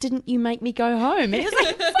didn't you make me go home? And he was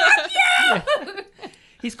like, fuck you!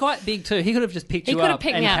 He's quite big too. He could have just picked He you could have up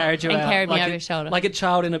picked and me up carried you and out carried me like over his shoulder. like a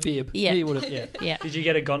child in a bib. Yeah. He would have. Yeah. Yeah. Did you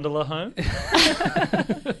get a gondola home?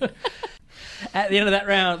 At the end of that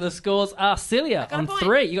round, the scores are Celia on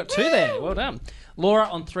 3. You got 2 there. Well done. Laura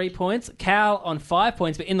on 3 points. Cal on 5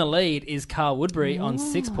 points, but in the lead is Carl Woodbury on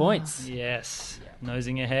 6 points. Yes.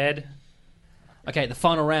 Nosing ahead. Okay, the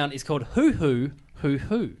final round is called Who.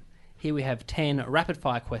 Here we have 10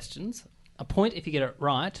 rapid-fire questions. A point if you get it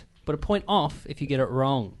right, but a point off if you get it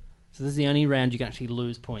wrong. So this is the only round you can actually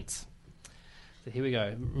lose points. So here we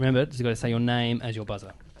go. Remember, you've got to say your name as your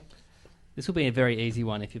buzzer. This will be a very easy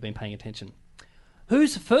one if you've been paying attention.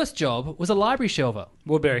 Whose first job was a library shelver?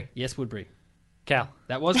 Woodbury. Yes, Woodbury. Cal.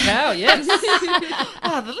 That was Cal, yes.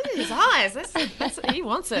 Oh, look at his eyes. That's he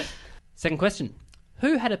wants it. Second question.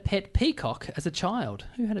 Who had a pet peacock as a child?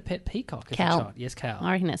 Cal. Child? Yes, Cal.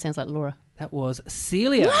 I reckon that sounds like Laura. That was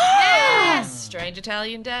Celia. Yes! Strange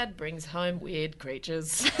Italian dad brings home weird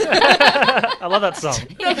creatures. I love that song.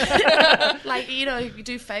 Like, you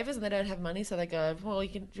do favours and they don't have money, so they go, well, do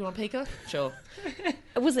you want a peacock? Sure.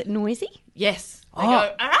 Was it noisy? Yes. They Oh.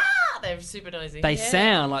 go, ah! They're super noisy. They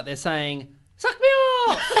sound like they're saying, Suck me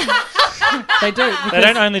off! They do. They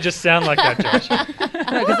don't only just sound like that, Josh.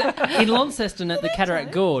 No, because in Launceston at the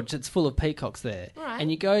Cataract Gorge, it's full of peacocks there. Right.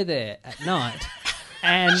 And you go there at night.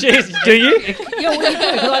 And Jeez, do you? yeah, well, you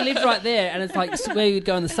do, because I live right there, and it's like where you'd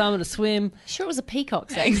go in the summer to swim. Sure, it was a peacock.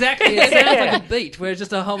 So. Exactly, it sounds like a beach where it's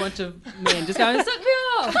just a whole bunch of men just going, suck me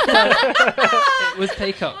off. So, it was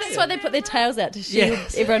peacocks. That's why they put their tails out to shield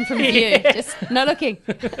Yes. everyone from view. Just no looking.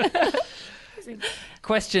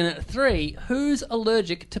 Question 3. Who's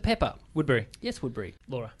allergic to pepper? Woodbury. Yes, Woodbury.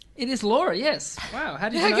 Laura. It is Laura, yes. Wow, how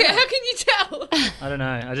did you know How that? can you tell? I don't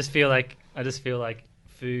know. I just feel like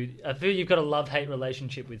food. I feel you've got a love-hate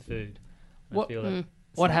relationship with food. What- I feel like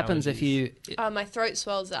What some happens if allergies. you... My throat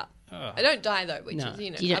swells up. I don't die though, which No.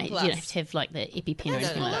 is You a don't plus. have to have like the EpiPen or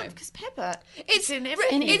anything like that. Because pepper, It's in in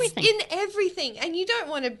everything. everything. It's in everything, and you don't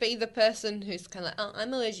want to be the person who's kind of like, oh,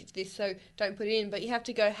 I'm allergic to this, so don't put it in. But you have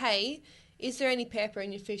to go, hey, is there any pepper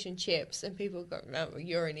in your fish and chips? And people go, no,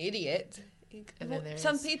 you're an idiot. And then there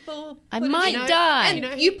Some is- people I put it might in- die.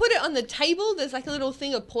 And you put it on the table. There's like a little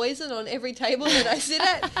thing of poison on every table that I sit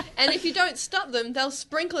at, and if you don't stop them, they'll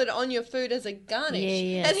sprinkle it on your food as a garnish. Yeah,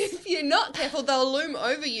 yes. And if you're not careful, they'll loom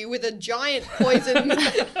over you with a giant poison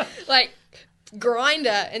like grinder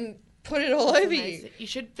and put it all over you. Amazing. You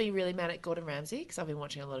should be really mad at Gordon Ramsay because I've been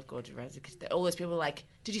watching a lot of Gordon Ramsay because all those people are like,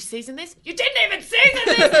 did you season this? You didn't even season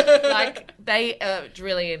this! Like, they are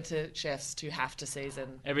really into chefs to have to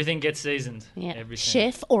season. Everything gets seasoned. Yeah. Everything.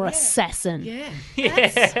 Chef or assassin? Yeah.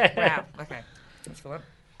 That's, wow. Okay. That's fun.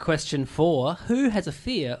 Question 4. Who has a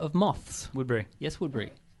fear of moths? Woodbury. Yes,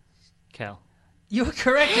 Woodbury. Cal. You're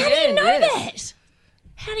correct How do you know that?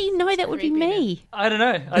 How do you know that would be creepy me? I don't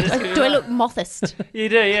know. I just Do I look mothist? You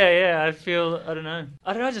do, yeah. I feel. I don't know.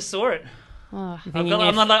 I just saw it. Oh. I'm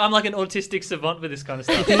like an autistic savant with this kind of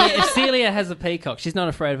stuff. If Celia has a peacock, she's not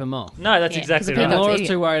afraid of a moth. No, that's Yeah, exactly 'cause a right. peacock's Laura's eat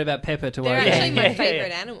too worried about Pepper to They're worry actually about. my yeah, favourite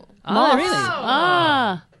yeah. animal. Oh, really?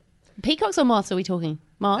 Ah. Peacocks or moths are we talking?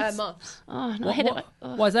 Moths? Moths. Oh, no, I had it.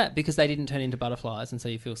 Why is that? Because they didn't turn into butterflies, and so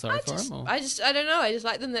you feel sorry for them? Or? I don't know. I just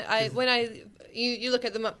like them. You look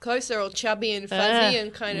at them up close, they're all chubby and fuzzy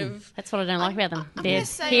and kind of. That's what I don't like about them. They're gonna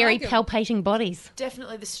say I hairy, like 'em. palpating bodies.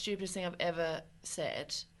 Definitely the stupidest thing I've ever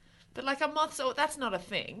said. But like a moth's, that's not a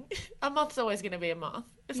thing. A moth's always going to be a moth.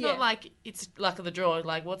 It's Yeah. not like it's luck of the draw.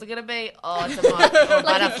 Like, what's it going to be? Oh, it's a moth or a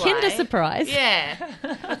Like a butterfly. Kinder Surprise. Yeah.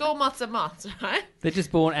 Like all moths are moths, right? They're just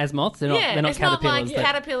born as moths. They're not. Yeah, They're not it's not caterpillars.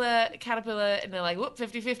 like caterpillar, and they're like, whoop,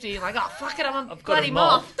 50-50. You're like, oh, fuck it, I'm a got a bloody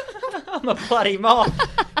moth. moth. I'm a bloody moth.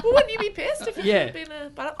 Well, wouldn't you be pissed if you Yeah. had been a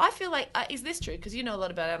butterfly? I feel like, is this true? Because you know a lot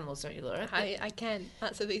about animals, don't you, Laura? I can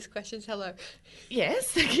answer these questions. Hello. Yes,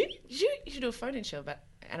 thank you. You should do a phone-in show about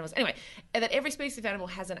animals. Anyway, and that every species of animal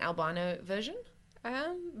has an albino version.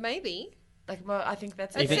 Maybe. Like, well, I think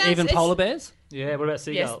that's It it. sounds- Even it's- polar bears. Yeah. What about Yes,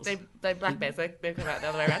 seagulls? they black bears. They come out the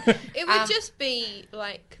other way around. It would just be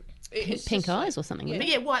like it's Pink just- eyes or something. Yeah. wouldn't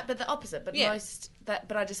But yeah, white, but the opposite. But Yeah.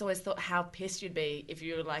 but I just always thought how pissed you'd be if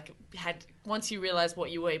you were like once you realised what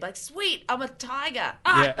you were, you'd be like, sweet, I'm a tiger.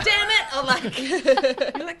 Ah, Yeah. damn it! Or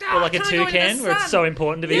like you're like, Or like a I can't go into the toucan, where it's sun." so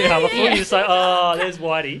important to be colourful. You're just like, oh, there's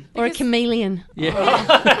Whitey. it? Or a chameleon.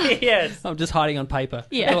 Yeah. Yes. I'm just hiding on paper.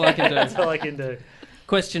 Yeah. That's all I can That's do. all I can do.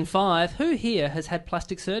 Question 5. Who here has had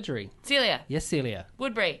plastic surgery? Celia Yes, Celia.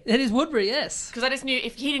 Woodbury. It is Woodbury. Yes. Because I just knew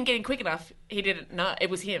if he didn't get in quick enough, he didn't know it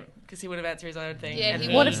was him because he would have answered his own thing. Yeah, And he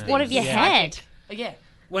then- What have you had? Oh, yeah.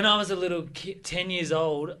 When I was a little kid, 10 years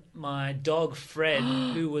old, my dog Fred,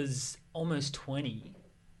 who was almost 20,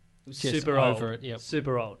 was Just super old. over it, yep.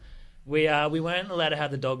 Super old. We weren't allowed to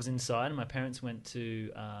have the dogs inside, and my parents went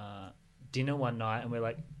to dinner one night, and we're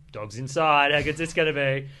like, dogs inside, how good's this going to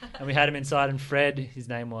be? And we had him inside, and Fred, his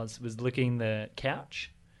name was licking the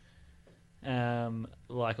couch,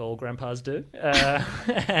 like all grandpas do.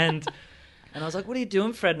 And I was like, what are you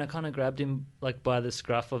doing, Fred? And I kind of grabbed him like by the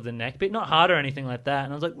scruff of the neck, but not hard or anything like that.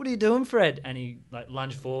 And I was like, what are you doing, Fred? And he like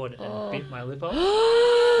lunged forward and bit my lip off.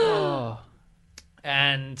 Oh.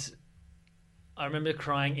 And I remember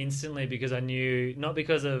crying instantly because I knew, not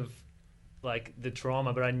because of like the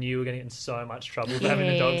trauma, but I knew we were going to get in so much trouble for having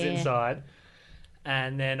the dogs Yeah. inside.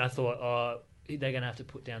 And then I thought, oh, they're going to have to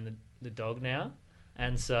put down the dog now.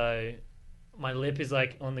 And so my lip is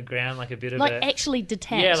like on the ground, like a bit of Like a... actually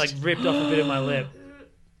detached. Yeah, like ripped off a bit of my lip.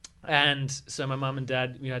 And so my mum and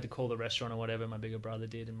dad, we had to call the restaurant or whatever. My bigger brother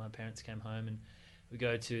did, and my parents came home, and we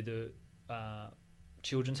go to the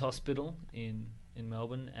children's hospital in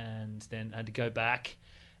Melbourne, and then I had to go back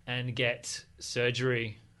and get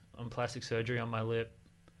plastic surgery on my lip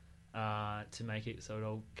to make it so it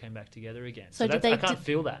all came back together again. So did I they can't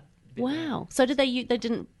feel that. bit now. Wow. So did they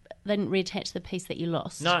didn't they didn't reattach the piece that you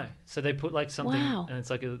lost. No, so they put like something, Wow. and it's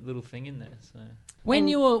like a little thing in there. So When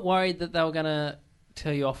you were worried that they were going to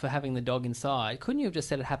tell you off for having the dog inside, couldn't you have just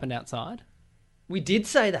said it happened outside? we did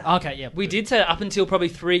say that. Okay, yeah. We did say that up until probably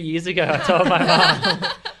 3 years ago. I told my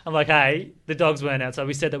mum, I'm like, hey, the dogs weren't outside.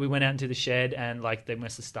 We said that we went out into the shed and like they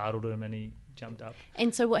must have startled him and he jumped up.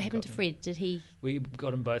 And so what happened to Fred? Did he? We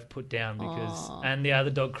got them both put down because, and the other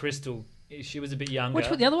dog, Crystal, she was a bit younger. What you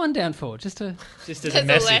put the other one down for? Just as a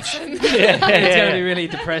message. lesson. Yeah. It's going to be really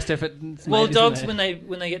depressed if it's Well, made, dogs isn't it?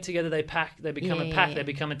 when they get together, they pack. They become a pack. They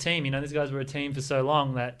become a team. You know, these guys were a team for so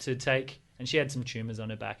long that to take. And she had some tumours on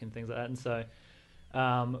her back and things like that, and so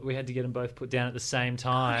we had to get them both put down at the same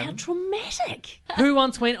time. How traumatic! Who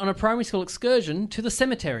once went on a primary school excursion to the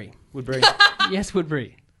cemetery? Woodbury, Yes,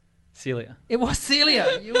 Woodbury. Celia. It was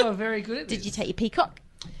Celia. You are very good at this. Did you take your peacock?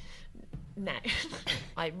 No.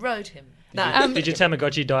 I rode him. No. Did your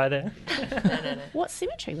Tamagotchi die there? No. What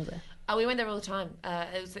cemetery was it? Oh, we went there all the time.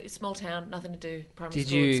 It was a small town, nothing to do. Primary Did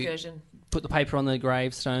school you- excursion. Put the paper on the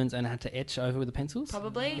gravestones and had to etch over with the pencils?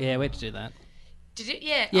 Probably. Yeah, we had to do that. Did you?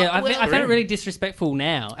 Yeah. Yeah, Oh, I found it really disrespectful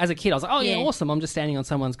now. As a kid, I was like, oh, yeah, Yeah. awesome. I'm just standing on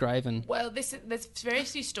someone's grave and... Well, there's very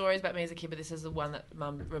few stories about me as a kid, but this is the one that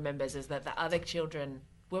Mum remembers, is that the other children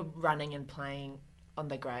were running and playing on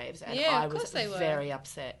the graves, and Yeah, I of was course they were. very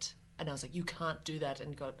upset. And I was like, you can't do that.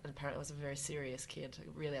 And apparently I was a very serious kid. It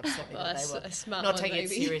really upset me Well, that that's they were a smart not one, taking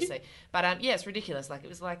maybe. it seriously. But yeah, it's ridiculous. Like, it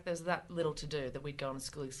was like there was that little to do that we'd go on a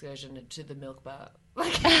school excursion to the milk bar.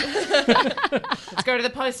 Like, let's go to the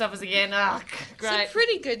post office again. Oh, great. It's a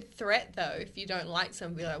pretty good threat, though, if you don't like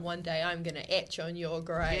somebody. Like, one day I'm going to etch on your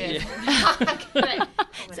grave. Yeah.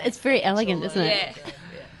 It's very elegant, isn't it? Yeah.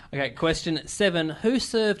 Okay, question 7. Who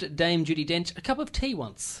served Dame Judi Dench a cup of tea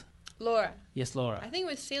once? Laura. Yes, Laura. I think it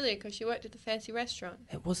was Celia because she worked at the fancy restaurant.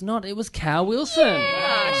 It was not. It was Carl Wilson.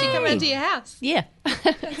 She come round to your house. Yeah.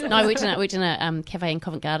 No, I worked in a cafe in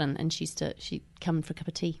Covent Garden, and she'd come for a cup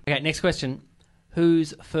of tea. Okay, next question.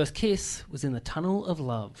 Whose first kiss was in the Tunnel of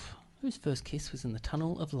Love? Whose first kiss was in the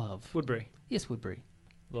Tunnel of Love? Woodbury. Yes, Woodbury.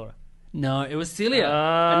 Laura. No, it was Celia.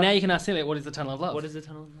 And now you can ask Celia, what is the Tunnel of Love? What is the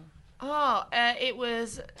tunnel? Oh, it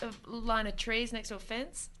was a line of trees next to a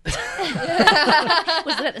fence. Was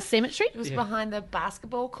it at the cemetery? It was behind the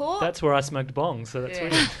basketball court. That's where I smoked bongs, so that's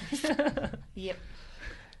weird. Yep.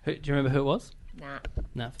 Do you remember who it was? Nah.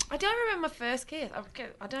 No. I don't remember my first kiss.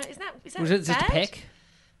 I don't. Is that Was it just a bad? peck?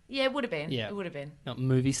 Yeah, it would have been. Yeah. It would have been. Not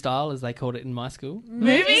movie style, as they called it in my school.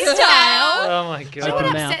 Movie style. Oh my god. So what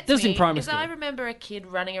Open mouth. upsets This was in me primary is I school. remember a kid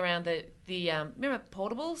running around the remember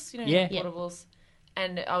portables? You know, Yeah. portables.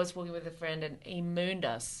 And I was walking with a friend, and he mooned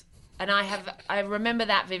us. And I remember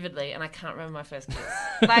that vividly, and I can't remember my first kiss.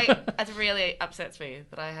 Like, it really upsets me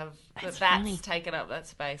that I have that's funny. taken up that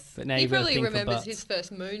space. But now He you've got a probably thing for remembers butts. his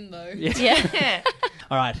first moon, though. Yeah.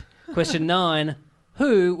 All right. Question 9.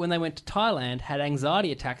 Who, when they went to Thailand, had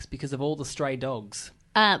anxiety attacks because of all the stray dogs?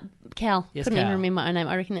 Cal. Yes, Couldn't even Cal. remember my own name.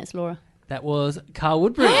 I reckon that's Laura. That was Carl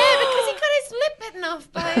Woodbury. Yeah, because he got his lip bitten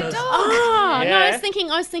off by a dog. Oh, no, Yeah.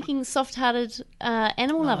 I was thinking soft-hearted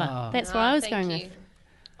animal lover. That's what I was going with.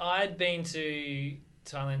 I'd been to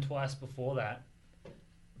Thailand twice before that,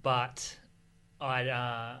 but I'd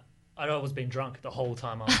always been drunk the whole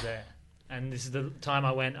time I was there. And this is the time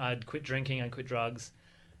I went. I'd quit drinking, I'd quit drugs,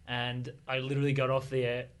 and I literally got off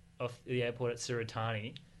the airport at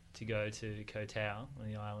Suratani to go to Koh Tao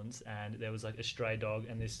on the islands, and there was like a stray dog,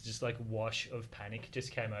 and this just like wash of panic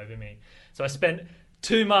just came over me. So I spent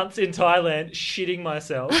 2 months in Thailand shitting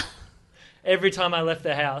myself every time I left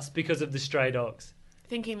the house because of the stray dogs.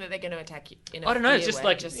 Thinking that they're going to attack you. In a I don't know, it's fear just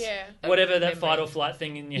way, like Yeah. whatever that memory. fight or flight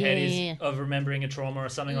thing in your head is Yeah. of remembering a trauma or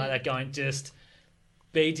something like that, going, just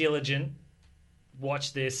be diligent,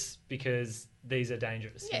 watch this because these are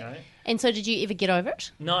dangerous, you know? And so did you ever get over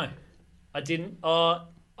it? No, I didn't. I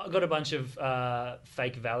got a bunch of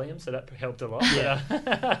fake Valium, so that helped a lot.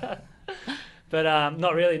 Yeah. But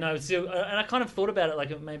not really, no. Still, and I kind of thought about it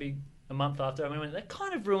like maybe a month after. I went, that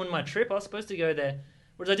kind of ruined my trip. I was supposed to go there,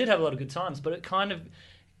 whereas I did have a lot of good times, but it kind of,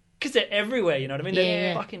 because they're everywhere, you know what I mean? They're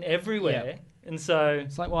Yeah. fucking everywhere. Yeah. And so,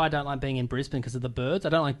 It's like why I don't like being in Brisbane because of the birds. I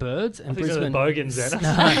don't like birds. And these are the Brisbane, bogans then.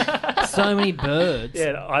 no, so many birds.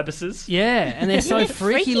 Yeah, the ibises. Yeah, and they're so they're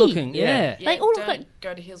freaky freaky. looking. Yeah. Yeah. They all look don't like-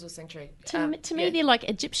 go to Hillsville Sanctuary. To me, yeah. they're like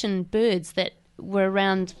Egyptian birds that were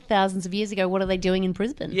around thousands of years ago. What are they doing in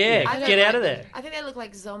Brisbane? Yeah, I don't get like out of them. there. I think they look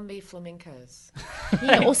like zombie flamingos.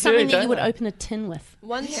 Yeah, or something that don't you would they? open a tin with.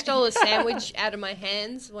 One stole a sandwich out of my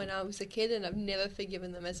hands when I was a kid, and I've never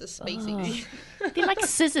forgiven them as a species. They're like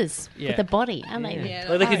scissors Yeah. with a body, aren't they? Yeah,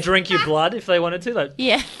 Like they could drink your blood if they wanted to. Like,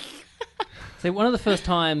 Yeah. So one of the first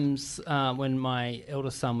times when my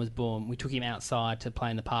eldest son was born, we took him outside to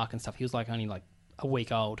play in the park and stuff. He was like only like a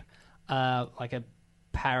week old, like a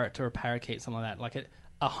parrot or a parakeet, something like that, like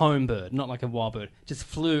a home bird, not like a wild bird, just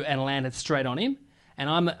flew and landed straight on him. And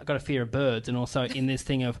I've got a fear of birds, and also in this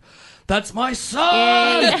thing of, that's my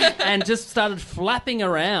son! And just started flapping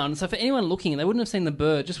around. So for anyone looking, they wouldn't have seen the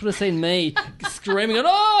bird, just would have seen me screaming,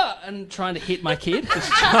 oh! And trying to hit my kid.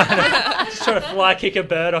 Just trying to fly kick a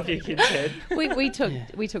bird off your kid's head. We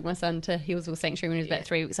took my son to Hillsville Sanctuary when he was about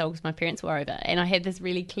 3 weeks old because my parents were over, and I had this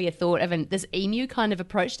really clear thought of this emu kind of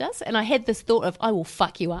approached us, and I had this thought of, I will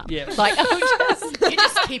fuck you up. Yeah. Like, You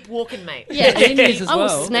just keep walking, mate. yeah, Emus as I will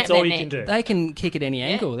well. snap That's all that you neck. can do. They can kick at any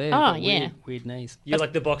angle. They've got yeah. weird knees. You're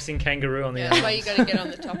like the boxing kangaroo on the That's end. why you got to get on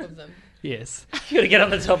the top of them. Yes. You got to get on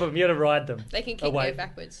the top of them. You got to ride them. They can kick Away. you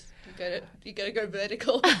backwards. You got to go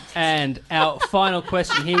vertical. And our final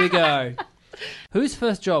question, here we go. Whose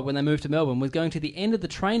first job when they moved to Melbourne was going to the end of the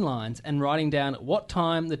train lines and writing down what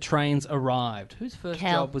time the trains arrived? Whose first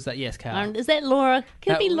Cal. job was that? Yes, Carl. Is that Laura?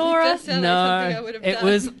 Could it be That- Laura? Does sound like something I No, would have it done.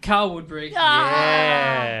 was Carl Woodbury.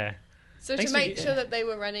 Yeah. So Thanks to for- make sure that they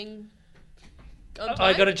were running on time.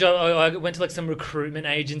 I got a job. I went to like some recruitment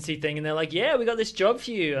agency thing, and they're like, "Yeah, we got this job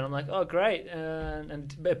for you." And I'm like, "Oh, great!"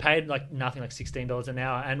 And it paid like nothing, like $16 an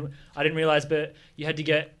hour. And I didn't realize, but you had to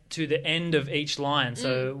get to the end of each line,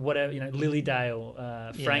 so whatever,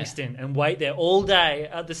 Lilydale, Frankston, and wait there all day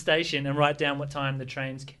at the station and write down what time the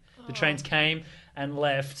trains came and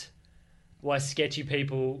left. Why sketchy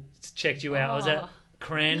people checked you out? I was at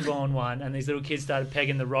Cranbourne one, and these little kids started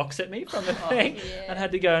pegging the rocks at me from the thing. yeah. And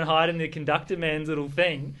had to go and hide in the conductor man's little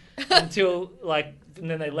thing until and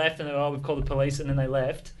then they left, and they were, we've called the police, and then they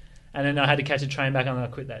left, and then I had to catch a train back, and I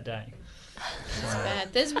quit that day. It's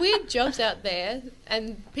bad. There's weird jobs out there,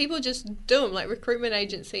 and people just do them. Like recruitment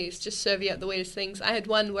agencies just serve you up the weirdest things. I had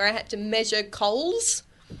one where I had to measure coals.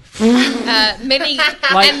 Many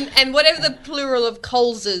and whatever the plural of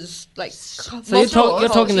coals is, like. So you're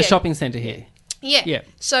talking the shopping centre here. Yeah. Yeah.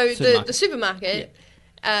 So Supermarket. the supermarket,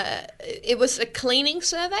 it was a cleaning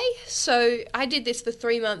survey. So I did this for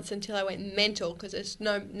 3 months until I went mental because there's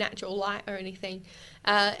no natural light or anything,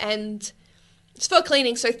 and it's for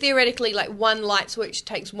cleaning. So theoretically, like one light switch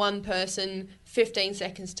takes one person 15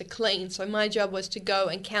 seconds to clean. So my job was to go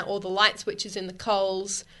and count all the light switches in the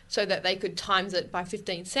Coles so that they could times it by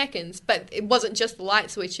 15 seconds. But it wasn't just the light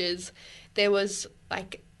switches. There was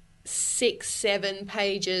like 6-7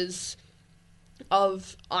 pages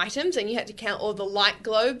of items, and you had to count all the light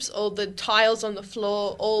globes, all the tiles on the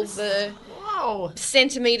floor, all the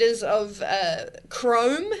centimeters of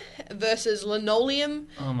chrome versus linoleum,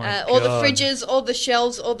 Oh my all the God. fridges, all the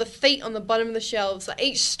shelves, all the feet on the bottom of the shelves. Like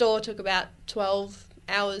each store took about 12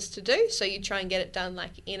 hours to do, so you try and get it done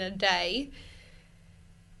like in a day.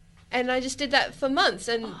 And I just did that for months,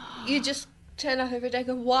 and you just turn up every day and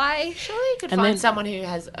go, why? Surely you could And find then- someone who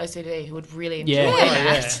has OCD who would really enjoy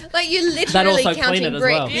Yeah. that. Like you're That literally also clean counting it as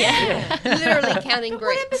bricks. well. Yeah. Literally counting But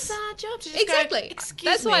what a bricks. bizarre job to just Exactly. go, excuse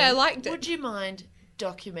That's me, why I liked it. Would you mind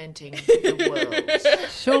documenting the world?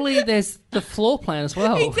 Surely there's the floor plan as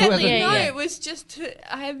well. Exactly. Whoever- No, yeah. it was just,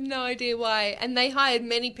 I have no idea why. And they hired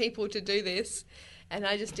many people to do this. And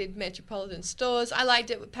I just did metropolitan stores. I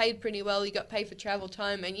liked it. We paid pretty well. You got paid for travel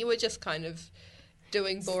time, and you were just kind of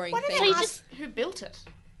doing boring Why don't things. they ask who built it?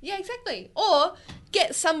 Yeah, exactly. Or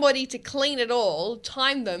get somebody to clean it all,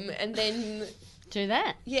 time them, and then, Do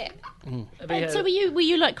that. yeah. And so were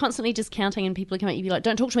you like constantly just counting, and people would come at you, be like,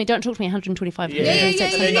 "Don't talk to me, 125." Yeah. Yeah.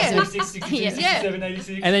 67, 86.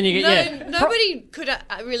 And then you get, Nobody could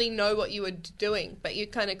really know what you were doing, but you're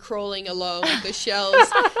kind of crawling along the shelves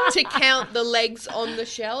to count the legs on the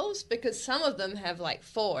shelves, because some of them have like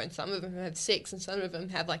 4 and some of them have 6 and some of them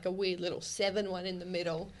have like a weird little 7 one in the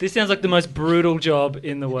middle. This sounds like the most brutal job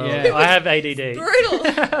in the world. Yeah. I have ADD. Brutal.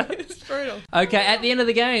 It's brutal. okay, at the end of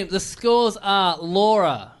the game, the scores are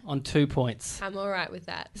Laura on 2 points. I'm all right with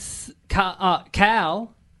that.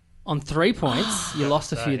 Cal on 3 points. You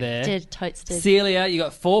lost a few there. Did totes did. Celia, you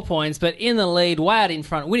got 4 points, but in the lead, way out in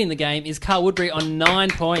front, winning the game is Carl Woodbury on 9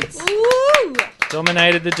 points. Woo!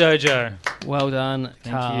 Dominated the dojo. Well done,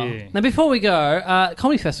 Carl. you. Now, before we go,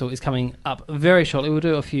 Comedy Festival is coming up very shortly. We'll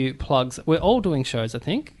do a few plugs. We're all doing shows, I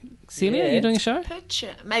think. Celia, Yeah. are you doing a show?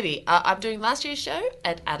 Maybe. I'm doing last year's show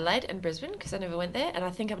at Adelaide and Brisbane because I never went there, and I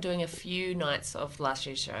think I'm doing a few nights of last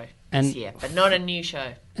year's show And- this year, but not a new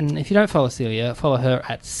show. And if you don't follow Celia, follow her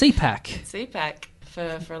at CPAC. CPAC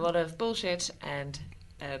for a lot of bullshit and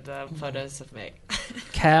and photos of me.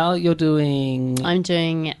 Cal, you're doing... I'm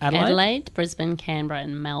doing Adelaide? Adelaide, Brisbane, Canberra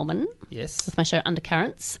and Melbourne Yes. with my show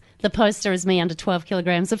Undercurrents. The poster is me under 12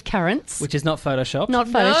 kilograms of currants. Which is not photoshopped. Not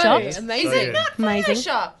photoshopped. Amazing. Amazing.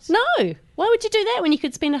 Photoshopped. No. Why would you do that when you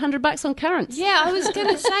could spend $100 on currants? Yeah, I was going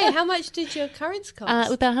to say, how much did your currants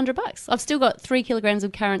cost? About $100. I've still got 3 kilograms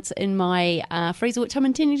of currants in my freezer, which I'm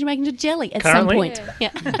intending to make into jelly at Currently? some point. Yeah.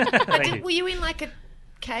 Thank you. Were you in like a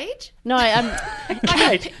cage? No,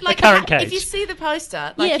 Cage. Like a current cage. If you see the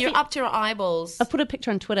poster, Yeah, if you're you- up to your eyeballs. I've put a picture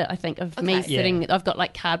on Twitter, I think, of me Okay. sitting. I've got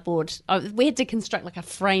like cardboard. We had to construct like a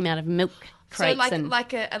frame out of milk So crates like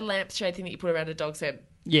and a lampshade thing that you put around a dog's head.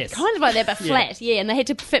 Yes. kind of like that, but flat. Yeah, and they had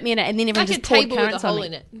to fit me in it, and then everyone like a just poured table with a currants on hole me.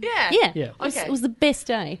 in it. Yeah. Yeah, Yeah. Okay. It was the best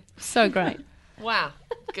day. So great. Wow.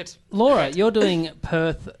 Good. Laura, you're doing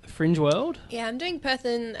Perth Fringe World. Yeah, I'm doing Perth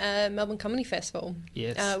and Melbourne Comedy Festival.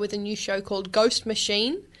 Yes. With a new show called Ghost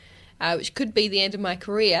Machine, which could be the end of my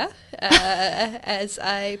career, as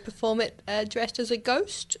I perform it dressed as a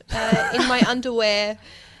ghost in my underwear,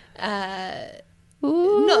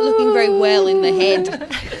 not looking very well in the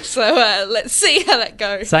head. So let's see how that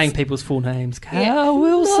goes. Saying people's full names. Cal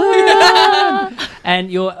Wilson.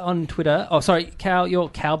 And you're on Twitter. Oh, sorry, Cal, you're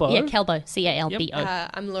Calbo. Yeah, Calbo, Calbo.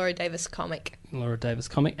 I'm Laura Davis Comic. Laura Davis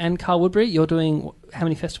Comic. And Carl Woodbury, you're doing how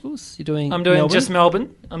many festivals? You're doing I'm doing Melbourne? just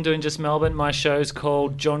Melbourne. I'm doing just Melbourne. My show's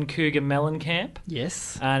called John Cougar Melon Camp.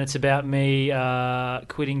 Yes. And it's about me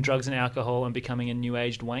quitting drugs and alcohol and becoming a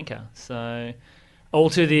new-aged wanker. So, all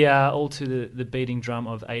to the beating drum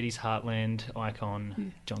of 80s heartland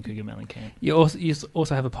icon John Cougar Mellencamp. You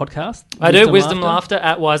also have a podcast. I do Wisdom Laughter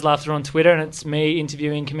at Wise Laughter on Twitter, and it's me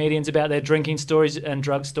interviewing comedians about their drinking stories and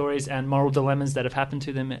drug stories and moral dilemmas that have happened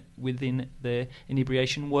to them within the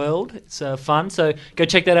inebriation world. It's fun. So go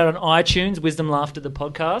check that out on iTunes. Wisdom Laughter, the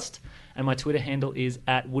podcast, and my Twitter handle is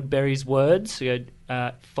at Woodbury's Words. So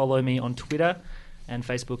go follow me on Twitter. And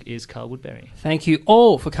Facebook is Carl Woodbury. Thank you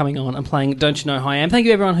all for coming on and playing Don't You Know Who I Am. Thank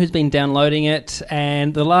you everyone who's been downloading it.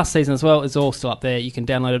 And the last season as well is all still up there. You can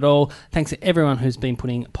download it all. Thanks to everyone who's been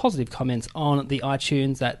putting positive comments on the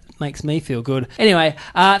iTunes. That makes me feel good. Anyway,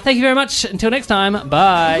 thank you very much. Until next time,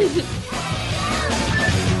 bye.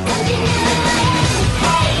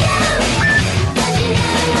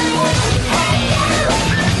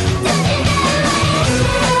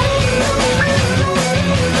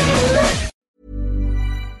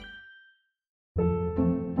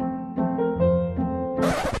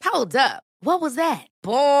 Hold up. What was that?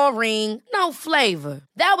 Boring. No flavor.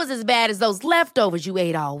 That was as bad as those leftovers you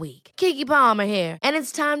ate all week. Keke Palmer here, and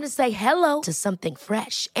it's time to say hello to something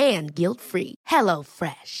fresh and guilt-free. Hello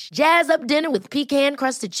Fresh. Jazz up dinner with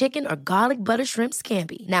pecan-crusted chicken or garlic butter shrimp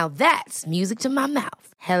scampi. Now that's music to my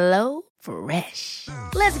mouth. Hello Fresh.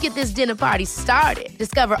 Let's get this dinner party started.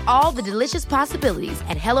 Discover all the delicious possibilities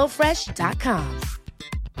at HelloFresh.com.